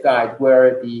waveguide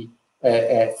where the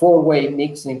four-wave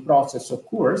mixing process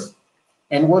occurs.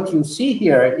 And what you see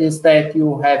here is that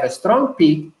you have a strong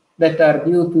peak that are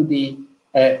due to the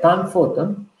pump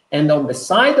photon. And on the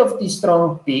side of the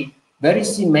strong peak, very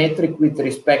symmetric with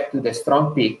respect to the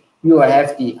strong peak, you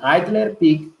have the idler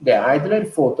peak, the idler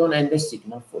photon, and the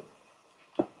signal photon.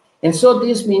 And so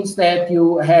this means that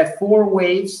you have 4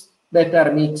 waves that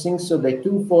are mixing. So the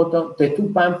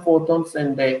two pump photons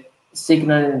and the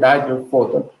signal and idler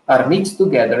photon are mixed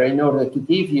together in order to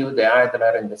give you the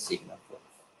idler and the signal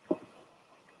photon.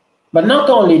 But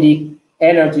not only the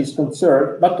energy is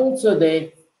conserved, but also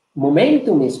the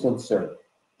momentum is conserved.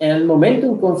 And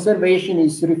momentum conservation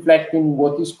is reflecting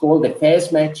what is called the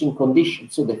phase matching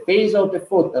condition. So the phase of the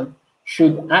photon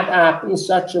should add up in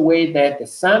such a way that the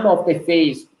sum of the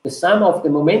phase, the sum of the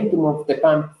momentum of the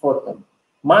pump photon,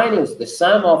 minus the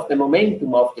sum of the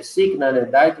momentum of the signal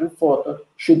and idler photon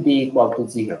should be equal to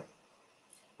 0.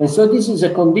 And so this is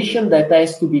a condition that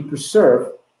has to be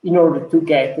preserved in order to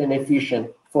get an efficient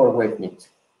four-wave mix.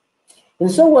 And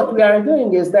so what we are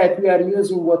doing is that we are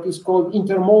using what is called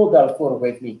intermodal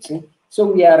four-wave mixing. So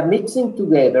we are mixing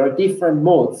together different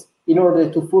modes in order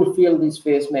to fulfill this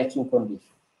phase matching condition.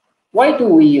 Why do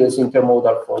we use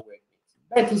intermodal four-wave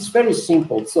mixing? That is very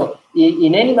simple. So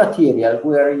in any material,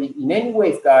 in any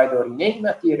waveguide or in any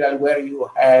material where you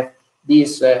have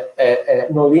this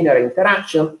nonlinear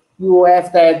interaction, you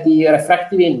have that the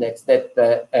refractive index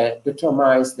that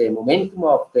determines the momentum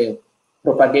of the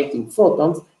propagating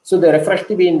photons. So the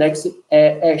refractive index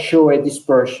show a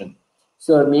dispersion.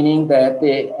 So meaning that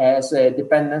it has a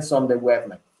dependence on the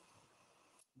wavelength.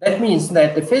 That means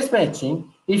that the phase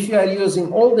matching, if you are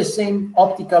using all the same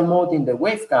optical mode in the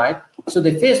waveguide, so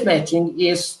the phase matching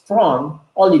is strong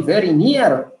only very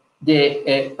near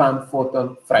the pump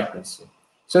photon frequency.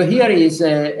 So here is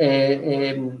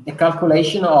a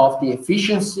calculation of the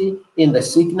efficiency in the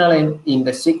signal and in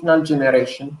the signal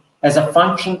generation as a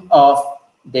function of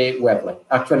the wavelength.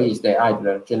 Actually, is the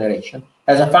idler generation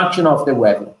as a function of the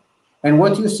wavelength. And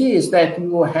what you see is that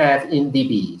you have in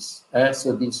dBs.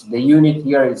 So the unit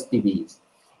here is dBs.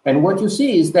 And what you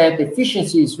see is that the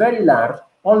efficiency is very large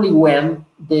only when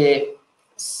the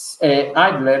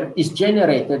idler is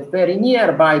generated very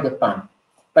nearby the pump.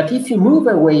 But if you move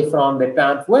away from the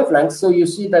pump wavelength, so you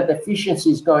see that the efficiency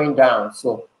is going down.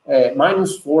 So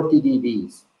minus 40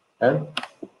 dBs.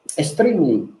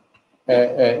 Extremely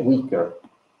weaker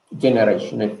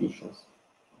generation efficiency.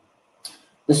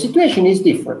 The situation is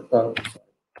different. The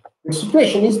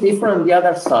situation is different on the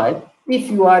other side if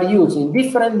you are using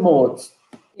different modes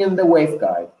in the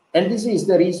waveguide. And this is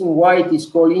the reason why it is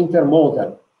called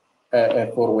intermodal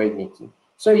four-wave mixing.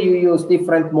 So you use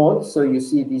different modes. So you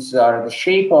see these are the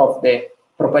shape of the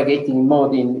propagating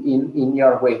mode in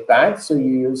your waveguide. So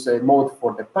you use a mode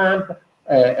for the pump,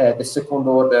 the second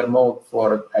order mode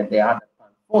for the other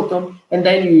photon, and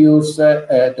then you use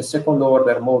the second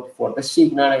order mode for the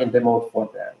signal and the mode for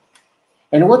the.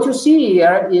 And what you see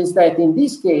here is that in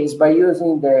this case, by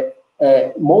using the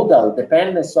modal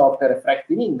dependence of the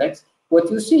refractive index,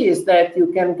 what you see is that you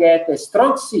can get a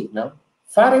strong signal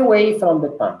far away from the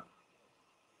pump.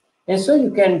 And so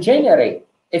you can generate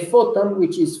a photon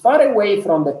which is far away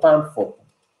from the pump photon.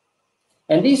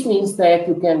 And this means that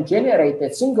you can generate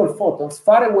a single photon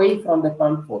far away from the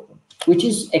pump photon, which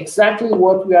is exactly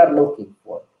what we are looking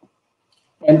for.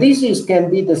 And this can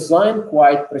be designed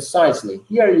quite precisely.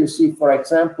 Here you see, for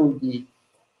example, the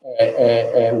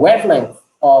wavelength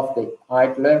of the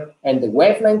idler and the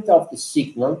wavelength of the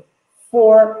signal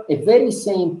for a very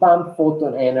same pump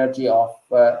photon energy of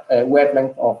a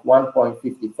wavelength of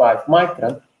 1.55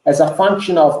 micron as a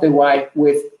function of the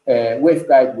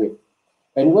waveguide width.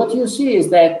 And what you see is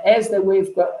that as the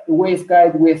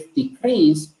waveguide width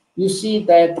decreases, you see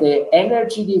that the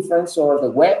energy difference or the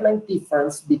wavelength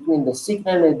difference between the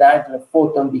signal and the idler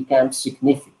photon becomes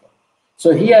significant.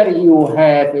 So here you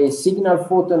have a signal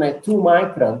photon at 2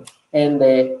 micron and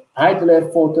the idler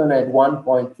photon at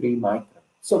 1.3 micron.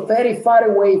 So very far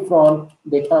away from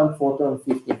the pump photon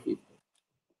 50-50.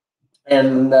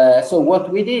 And so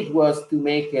what we did was to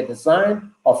make a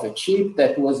design of a chip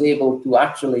that was able to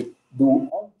actually do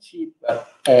on-chip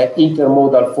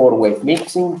intermodal four-wave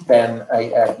mixing. Then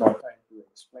I have no time to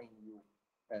explain you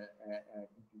in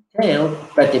detail,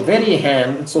 but at the very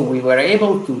end, so we were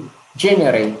able to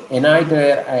generate an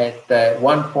idler at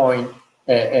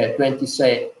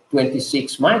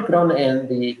 1.26 micron and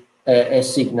the a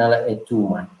signal at 2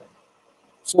 micron.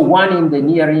 So one in the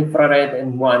near infrared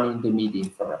and one in the mid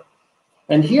infrared.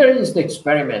 And here is the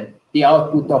experiment, the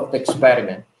output of the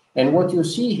experiment. And what you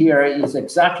see here is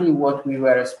exactly what we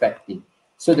were expecting.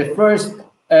 So the first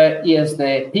is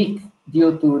the peak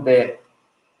due to the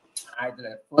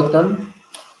idler photon.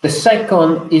 The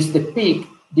second is the peak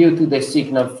due to the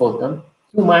signal photon,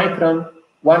 2 micron,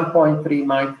 1.3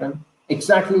 micron,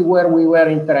 exactly where we were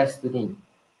interested in.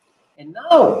 And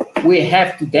now we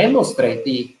have to demonstrate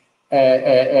the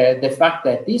fact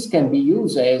that this can be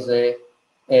used as a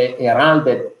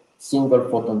heralded single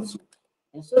photon source.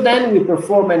 And so then we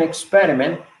perform an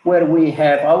experiment where we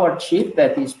have our chip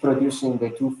that is producing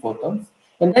the 2 photons,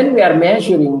 and then we are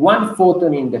measuring 1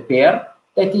 photon in the pair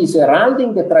that is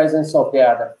heralding the presence of the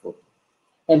other photon.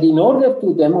 And in order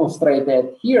to demonstrate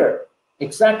that here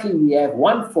exactly we have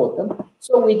 1 photon,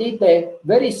 so we did a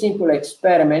very simple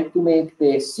experiment to make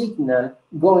the signal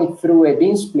going through a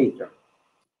beam splitter.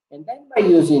 And then by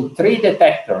using 3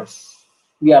 detectors,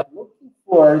 we are looking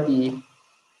for the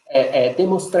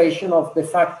demonstration of the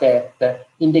fact that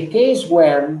in the case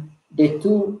when the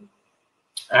 2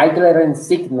 idler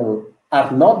signal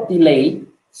are not delayed,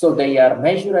 so they are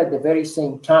measured at the very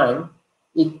same time,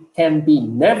 it can be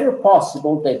never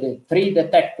possible that the 3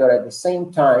 detectors at the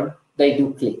same time, they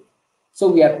do click. So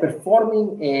we are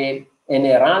performing an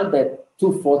heralded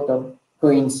 2 photon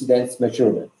coincidence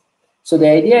measurement. So the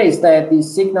idea is that the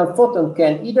signal photon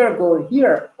can either go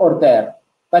here or there,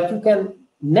 but you can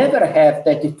never have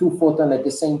that the 2 photons at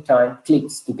the same time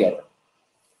clicks together.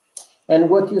 And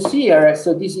what you see here,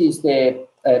 so this is the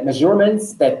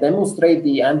measurements that demonstrate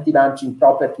the anti-bunching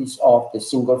properties of the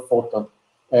single photon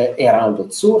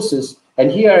heralded sources.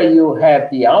 And here you have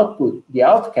the output, the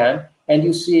outcome, and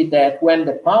you see that when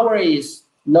the power is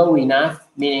low enough,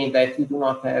 meaning that you do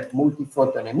not have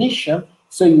multi-photon emission,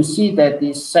 so you see that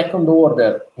this second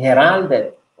order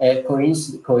heralded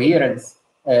coincidence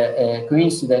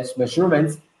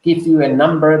measurements gives you a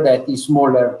number that is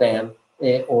smaller than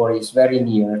or is very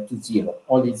near to 0,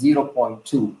 only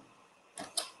 0.2.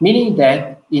 Meaning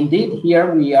that indeed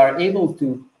here we are able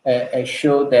to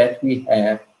show that we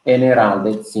have an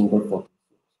heralded single photon.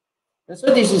 And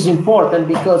so this is important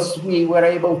because we were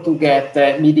able to get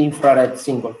mid-infrared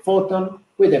single photon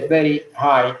with a very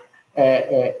high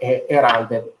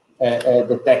heralded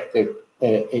detected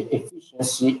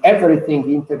efficiency, everything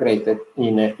integrated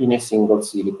in a single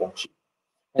silicon chip.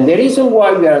 And the reason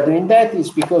why we are doing that is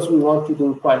because we want to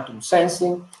do quantum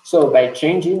sensing. So by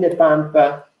changing the pump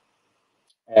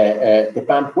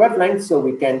wavelength, so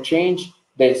we can change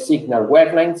the signal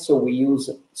wavelength. So we use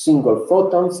single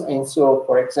photons. And so,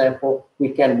 for example, we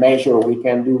can measure, we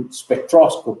can do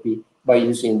spectroscopy by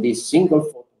using this single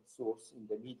photon source in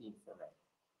the mid-infrared.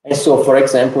 And so, for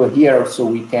example, here, so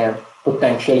we can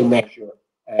potentially measure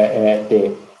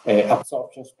the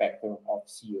absorption spectrum of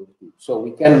CO2. So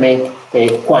we can make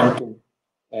a quantum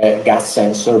gas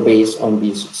sensor based on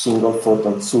this single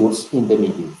photon source in the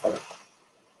mid-infrared.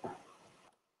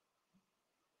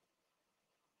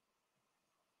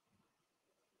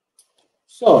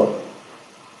 So,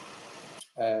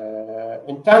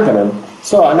 entanglement.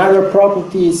 So another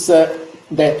properties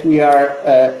that we are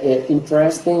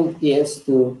interested is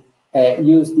to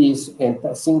use this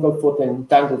single photon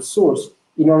entangled source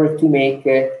in order to make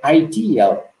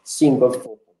ideal single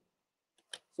photon.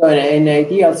 So an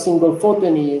ideal single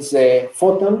photon is a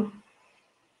photon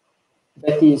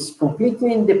that is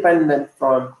completely independent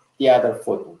from the other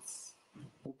photons.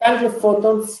 Entangled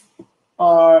photons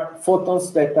are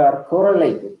photons that are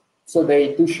correlated, so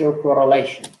they do show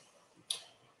correlation.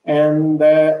 And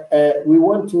we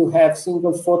want to have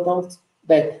single photons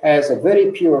that has a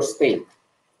very pure state.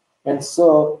 And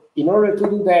so in order to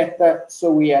do that,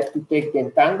 so we have to take the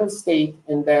entangled state,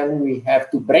 and then we have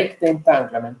to break the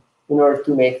entanglement in order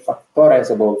to make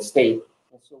factorizable state.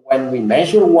 And so when we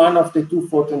measure one of the two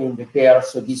photons in the pair,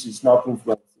 so this is not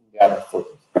influencing the other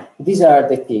photons. These are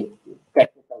the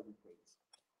technical details.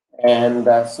 And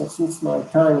so since my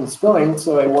time is going,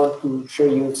 so I want to show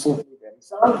you simply the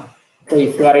result. So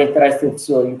if you are interested,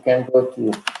 so you can go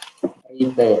to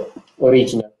read the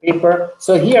original paper.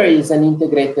 So here is an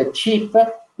integrated chip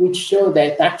which show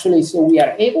that actually, so we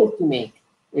are able to make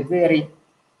a very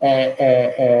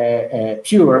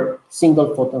pure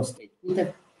single photon state with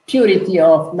a purity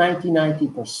of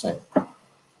 90%.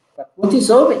 But what is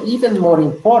even more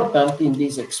important in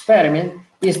this experiment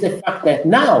is the fact that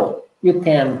now you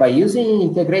can, by using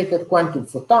integrated quantum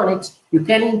photonics, you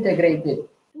can integrate the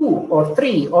 2 or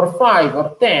 3 or 5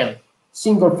 or 10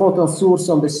 single photon source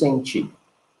on the same chip.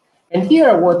 And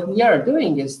here what we are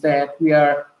doing is that we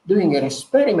are doing an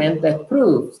experiment that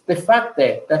proves the fact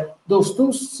that those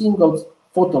two single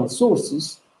photon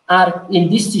sources are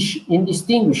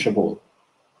indistinguishable,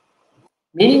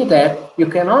 meaning that you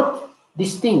cannot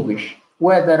distinguish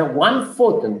whether one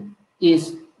photon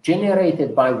is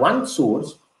generated by one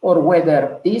source or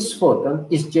whether this photon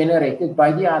is generated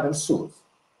by the other source.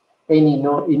 And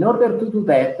in order to do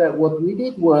that, what we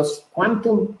did was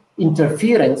quantum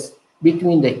interference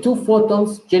between the two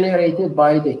photons generated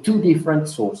by the two different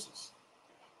sources.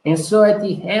 And so at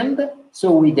the end,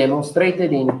 so we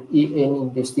demonstrated an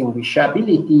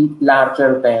indistinguishability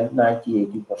larger than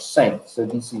 90–80%. So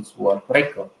this is world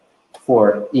record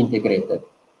for integrated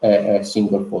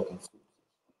single photon sources.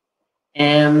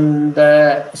 And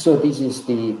so this is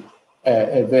the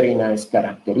a very nice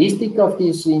characteristic of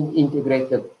this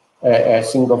integrated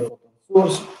single photon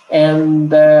source.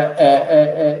 And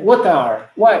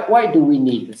why do we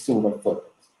need single photons?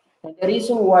 And the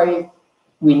reason why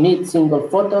we need single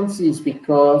photons is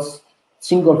because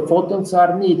single photons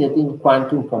are needed in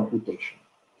quantum computation.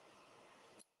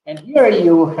 And here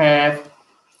you have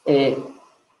a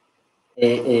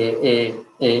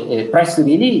press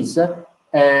release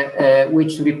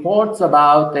which reports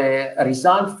about a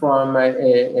result from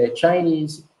a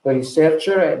Chinese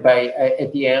researcher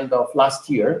at the end of last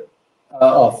year,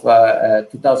 of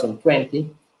 2020,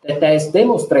 that has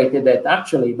demonstrated that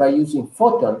actually by using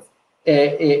photons,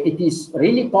 it is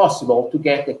really possible to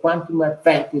get a quantum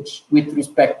advantage with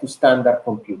respect to standard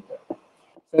computer.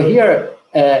 So here,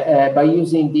 by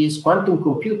using this quantum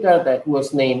computer that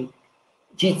was named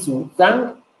Jitsu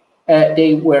Zhang,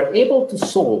 they were able to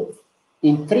solve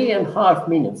in 3.5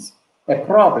 minutes a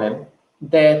problem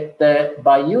that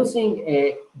by using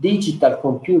a digital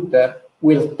computer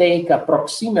will take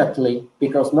approximately,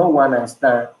 because no one has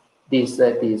done this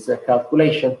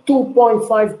calculation,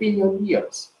 2.5 billion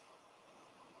years.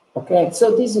 Okay,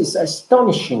 so this is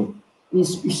astonishing.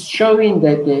 Is showing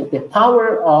that the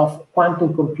power of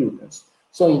quantum computers.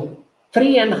 So in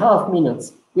 3.5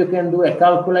 minutes, you can do a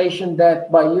calculation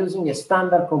that by using a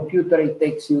standard computer, it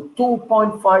takes you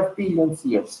 2.5 billion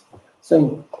years.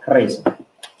 So crazy.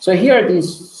 So here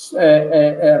this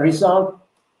result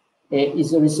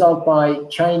is a result by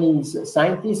Chinese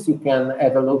scientists. You can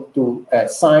have a look to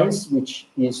Science, which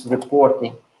is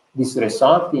reporting this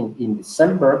result in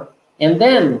December. And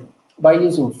then by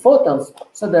using photons,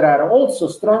 so there are also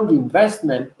strong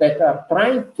investments that are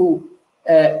trying to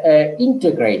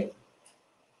integrate,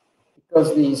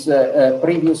 because this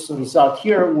previous result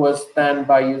here was done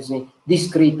by using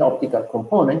discrete optical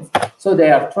components. So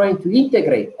they are trying to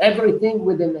integrate everything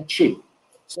within a chip.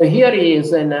 So here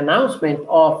is an announcement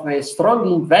of a strong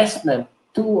investment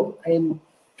in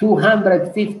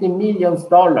 $250 million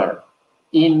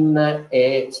in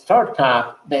a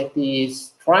startup that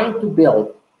is trying to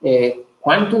build a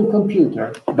quantum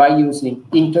computer by using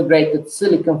integrated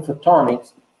silicon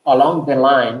photonics along the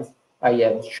lines I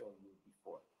have shown you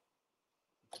before.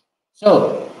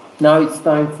 So now it's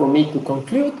time for me to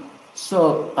conclude.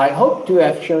 So I hope to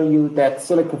have shown you that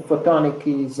silicon photonics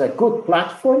is a good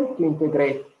platform to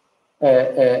integrate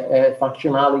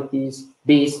functionalities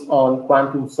based on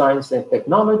quantum science and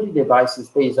technology, devices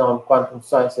based on quantum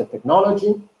science and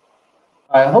technology.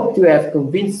 I hope to have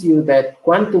convinced you that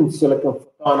quantum silicon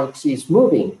photonics is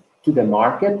moving to the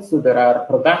market. So there are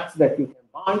products that you can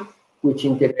buy which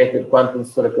integrated quantum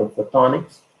silicon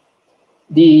photonics.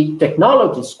 The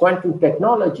technologies, quantum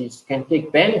technologies, can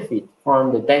take benefit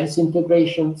from the dense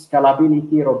integration,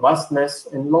 scalability, robustness,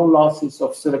 and low losses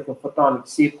of silicon photonic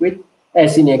circuit,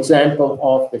 as an example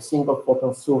of the single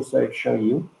photon source I've shown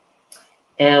you.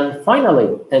 And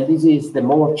finally, and this is the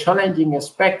more challenging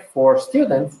aspect for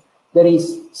students, there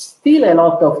is still a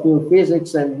lot of new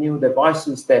physics and new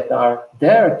devices that are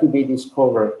there to be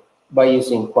discovered by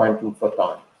using quantum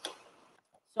photonics.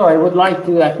 So I would like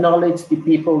to acknowledge the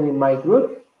people in my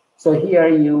group. So here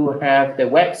you have the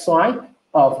website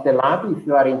of the lab if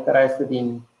you are interested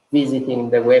in visiting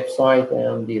the website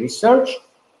and the research,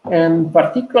 and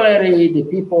particularly the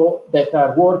people that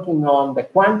are working on the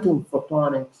quantum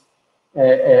photonics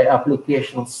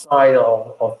application side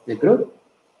of the group.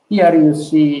 Here you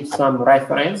see some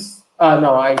reference.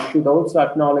 No, I should also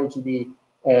acknowledge the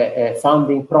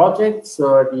founding projects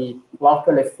or the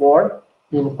local effort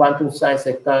in quantum science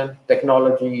and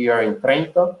technology here in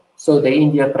Trento. So the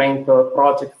India Trento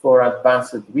Project for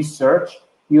Advanced Research,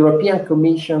 European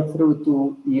Commission through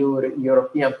to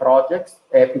European projects,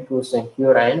 Epicus and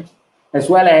QRange, as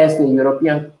well as the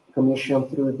European Commission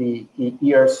through the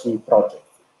ERC project.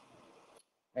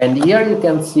 And here you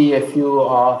can see a few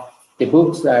of the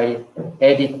books I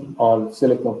edit on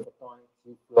silicon photonics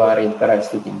if you are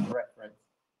interested in reference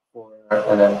for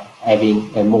having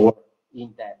a more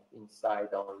in-depth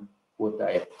insight on what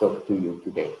I have talked to you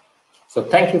today. So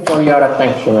thank you for your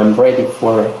attention. I'm ready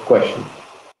for questions.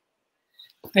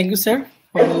 Thank you, sir,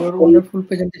 for your wonderful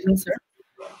presentation, sir.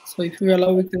 So if you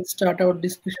allow, we can start our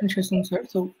discussion session, sir.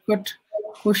 So got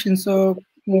questions. So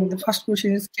the first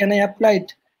question is, can I apply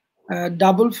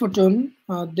double photon?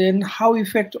 Then how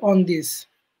effect on this?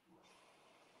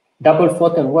 Double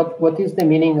photon. What is the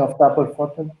meaning of double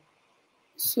photon?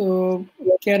 So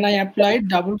can I apply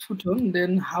double photon?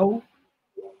 Then how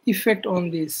effect on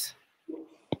this?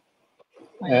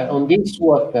 On this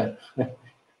what?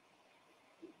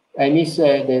 I miss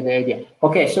the idea.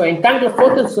 Okay, so entangled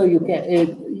photons, so you can,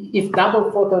 if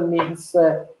double photon means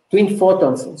twin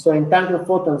photons, so entangled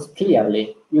photons,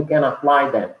 clearly, you can apply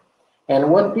them. And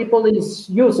what people is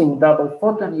using double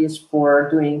photon is for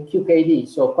doing QKD,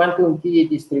 so quantum key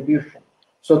distribution.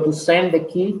 So to send the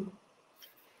key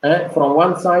from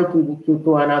one side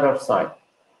to another side.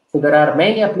 So there are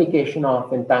many applications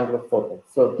of entangled photons.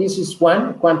 So this is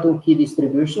one, quantum key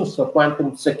distribution, so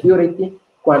quantum security,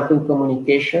 quantum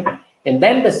communication. And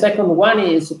then the second one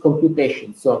is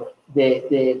computation. So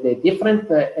the different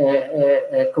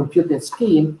computing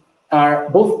scheme are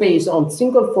both based on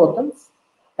single photons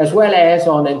as well as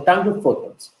on entangled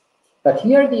photons. But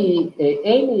here the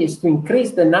aim is to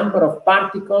increase the number of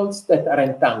particles that are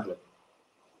entangled.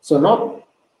 So not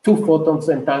two photons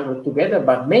entangled together,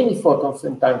 but many photons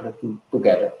entangled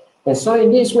together. And so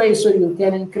in this way, so you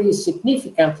can increase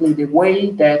significantly the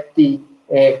way that the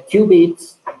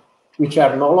qubits, which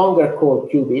are no longer called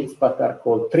qubits, but are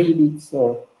called 3 bits,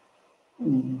 or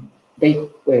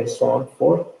so on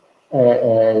forth,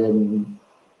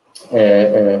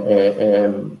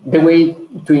 the way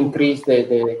to increase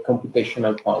the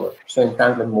computational power, so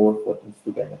entangle more photons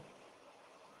together.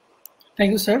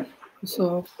 Thank you, sir.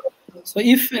 So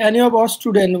if any of our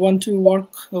students want to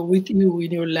work with you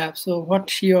in your lab, so what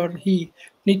she or he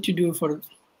need to do for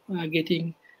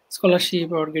getting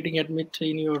scholarship or getting admitted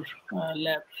in your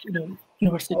lab,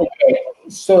 university? Okay.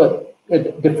 So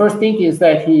the first thing is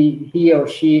that he or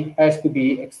she has to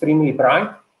be extremely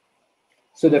bright.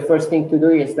 So the first thing to do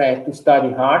is that to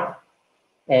study hard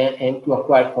and to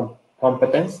acquire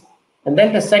competence. And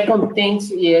then the second thing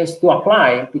is to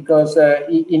apply, because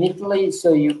in Italy,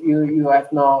 so you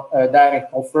have no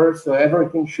direct offer, so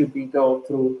everything should be go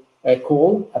through a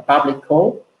call, a public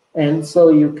call. And so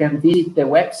you can visit the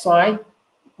website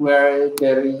where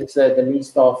there is the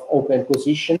list of open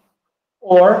positions.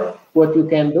 Or what you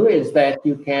can do is that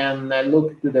you can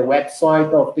look to the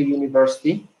website of the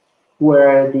university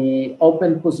where the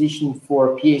open position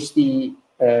for PhD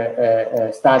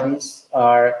studies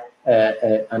are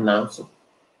announced.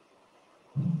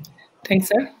 Thanks,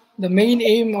 sir. The main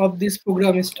aim of this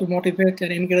program is to motivate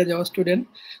and encourage our students.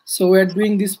 So we are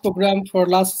doing this program for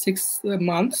last 6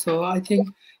 months. So I think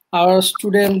our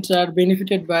students are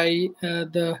benefited by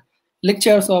the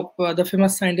lectures of the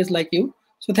famous scientists like you.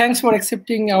 So thanks for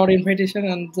accepting our invitation,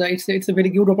 and it's a very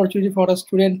good opportunity for a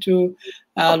student to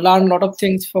learn a lot of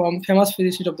things from famous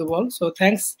physicists of the world. So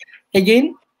thanks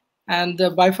again, and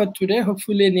bye for today.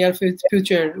 Hopefully in near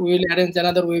future we will arrange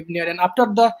another webinar, and after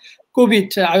the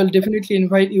COVID, I will definitely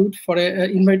invite you for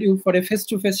a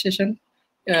face-to-face session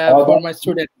for my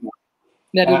students.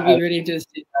 That will be very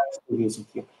interesting. Nice to visit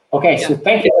you. Okay, yeah. So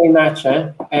thank you very much,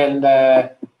 and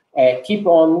keep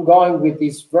on going with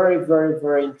this very, very,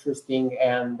 very interesting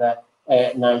and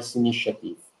nice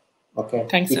initiative. Okay.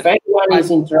 Thanks. If anyone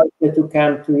is interested to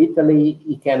come to Italy,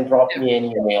 he can drop me an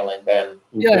email, and then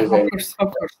of course,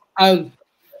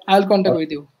 I'll contact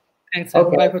with you. Thanks.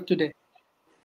 Okay. Bye for today.